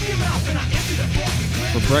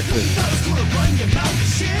 For breakfast.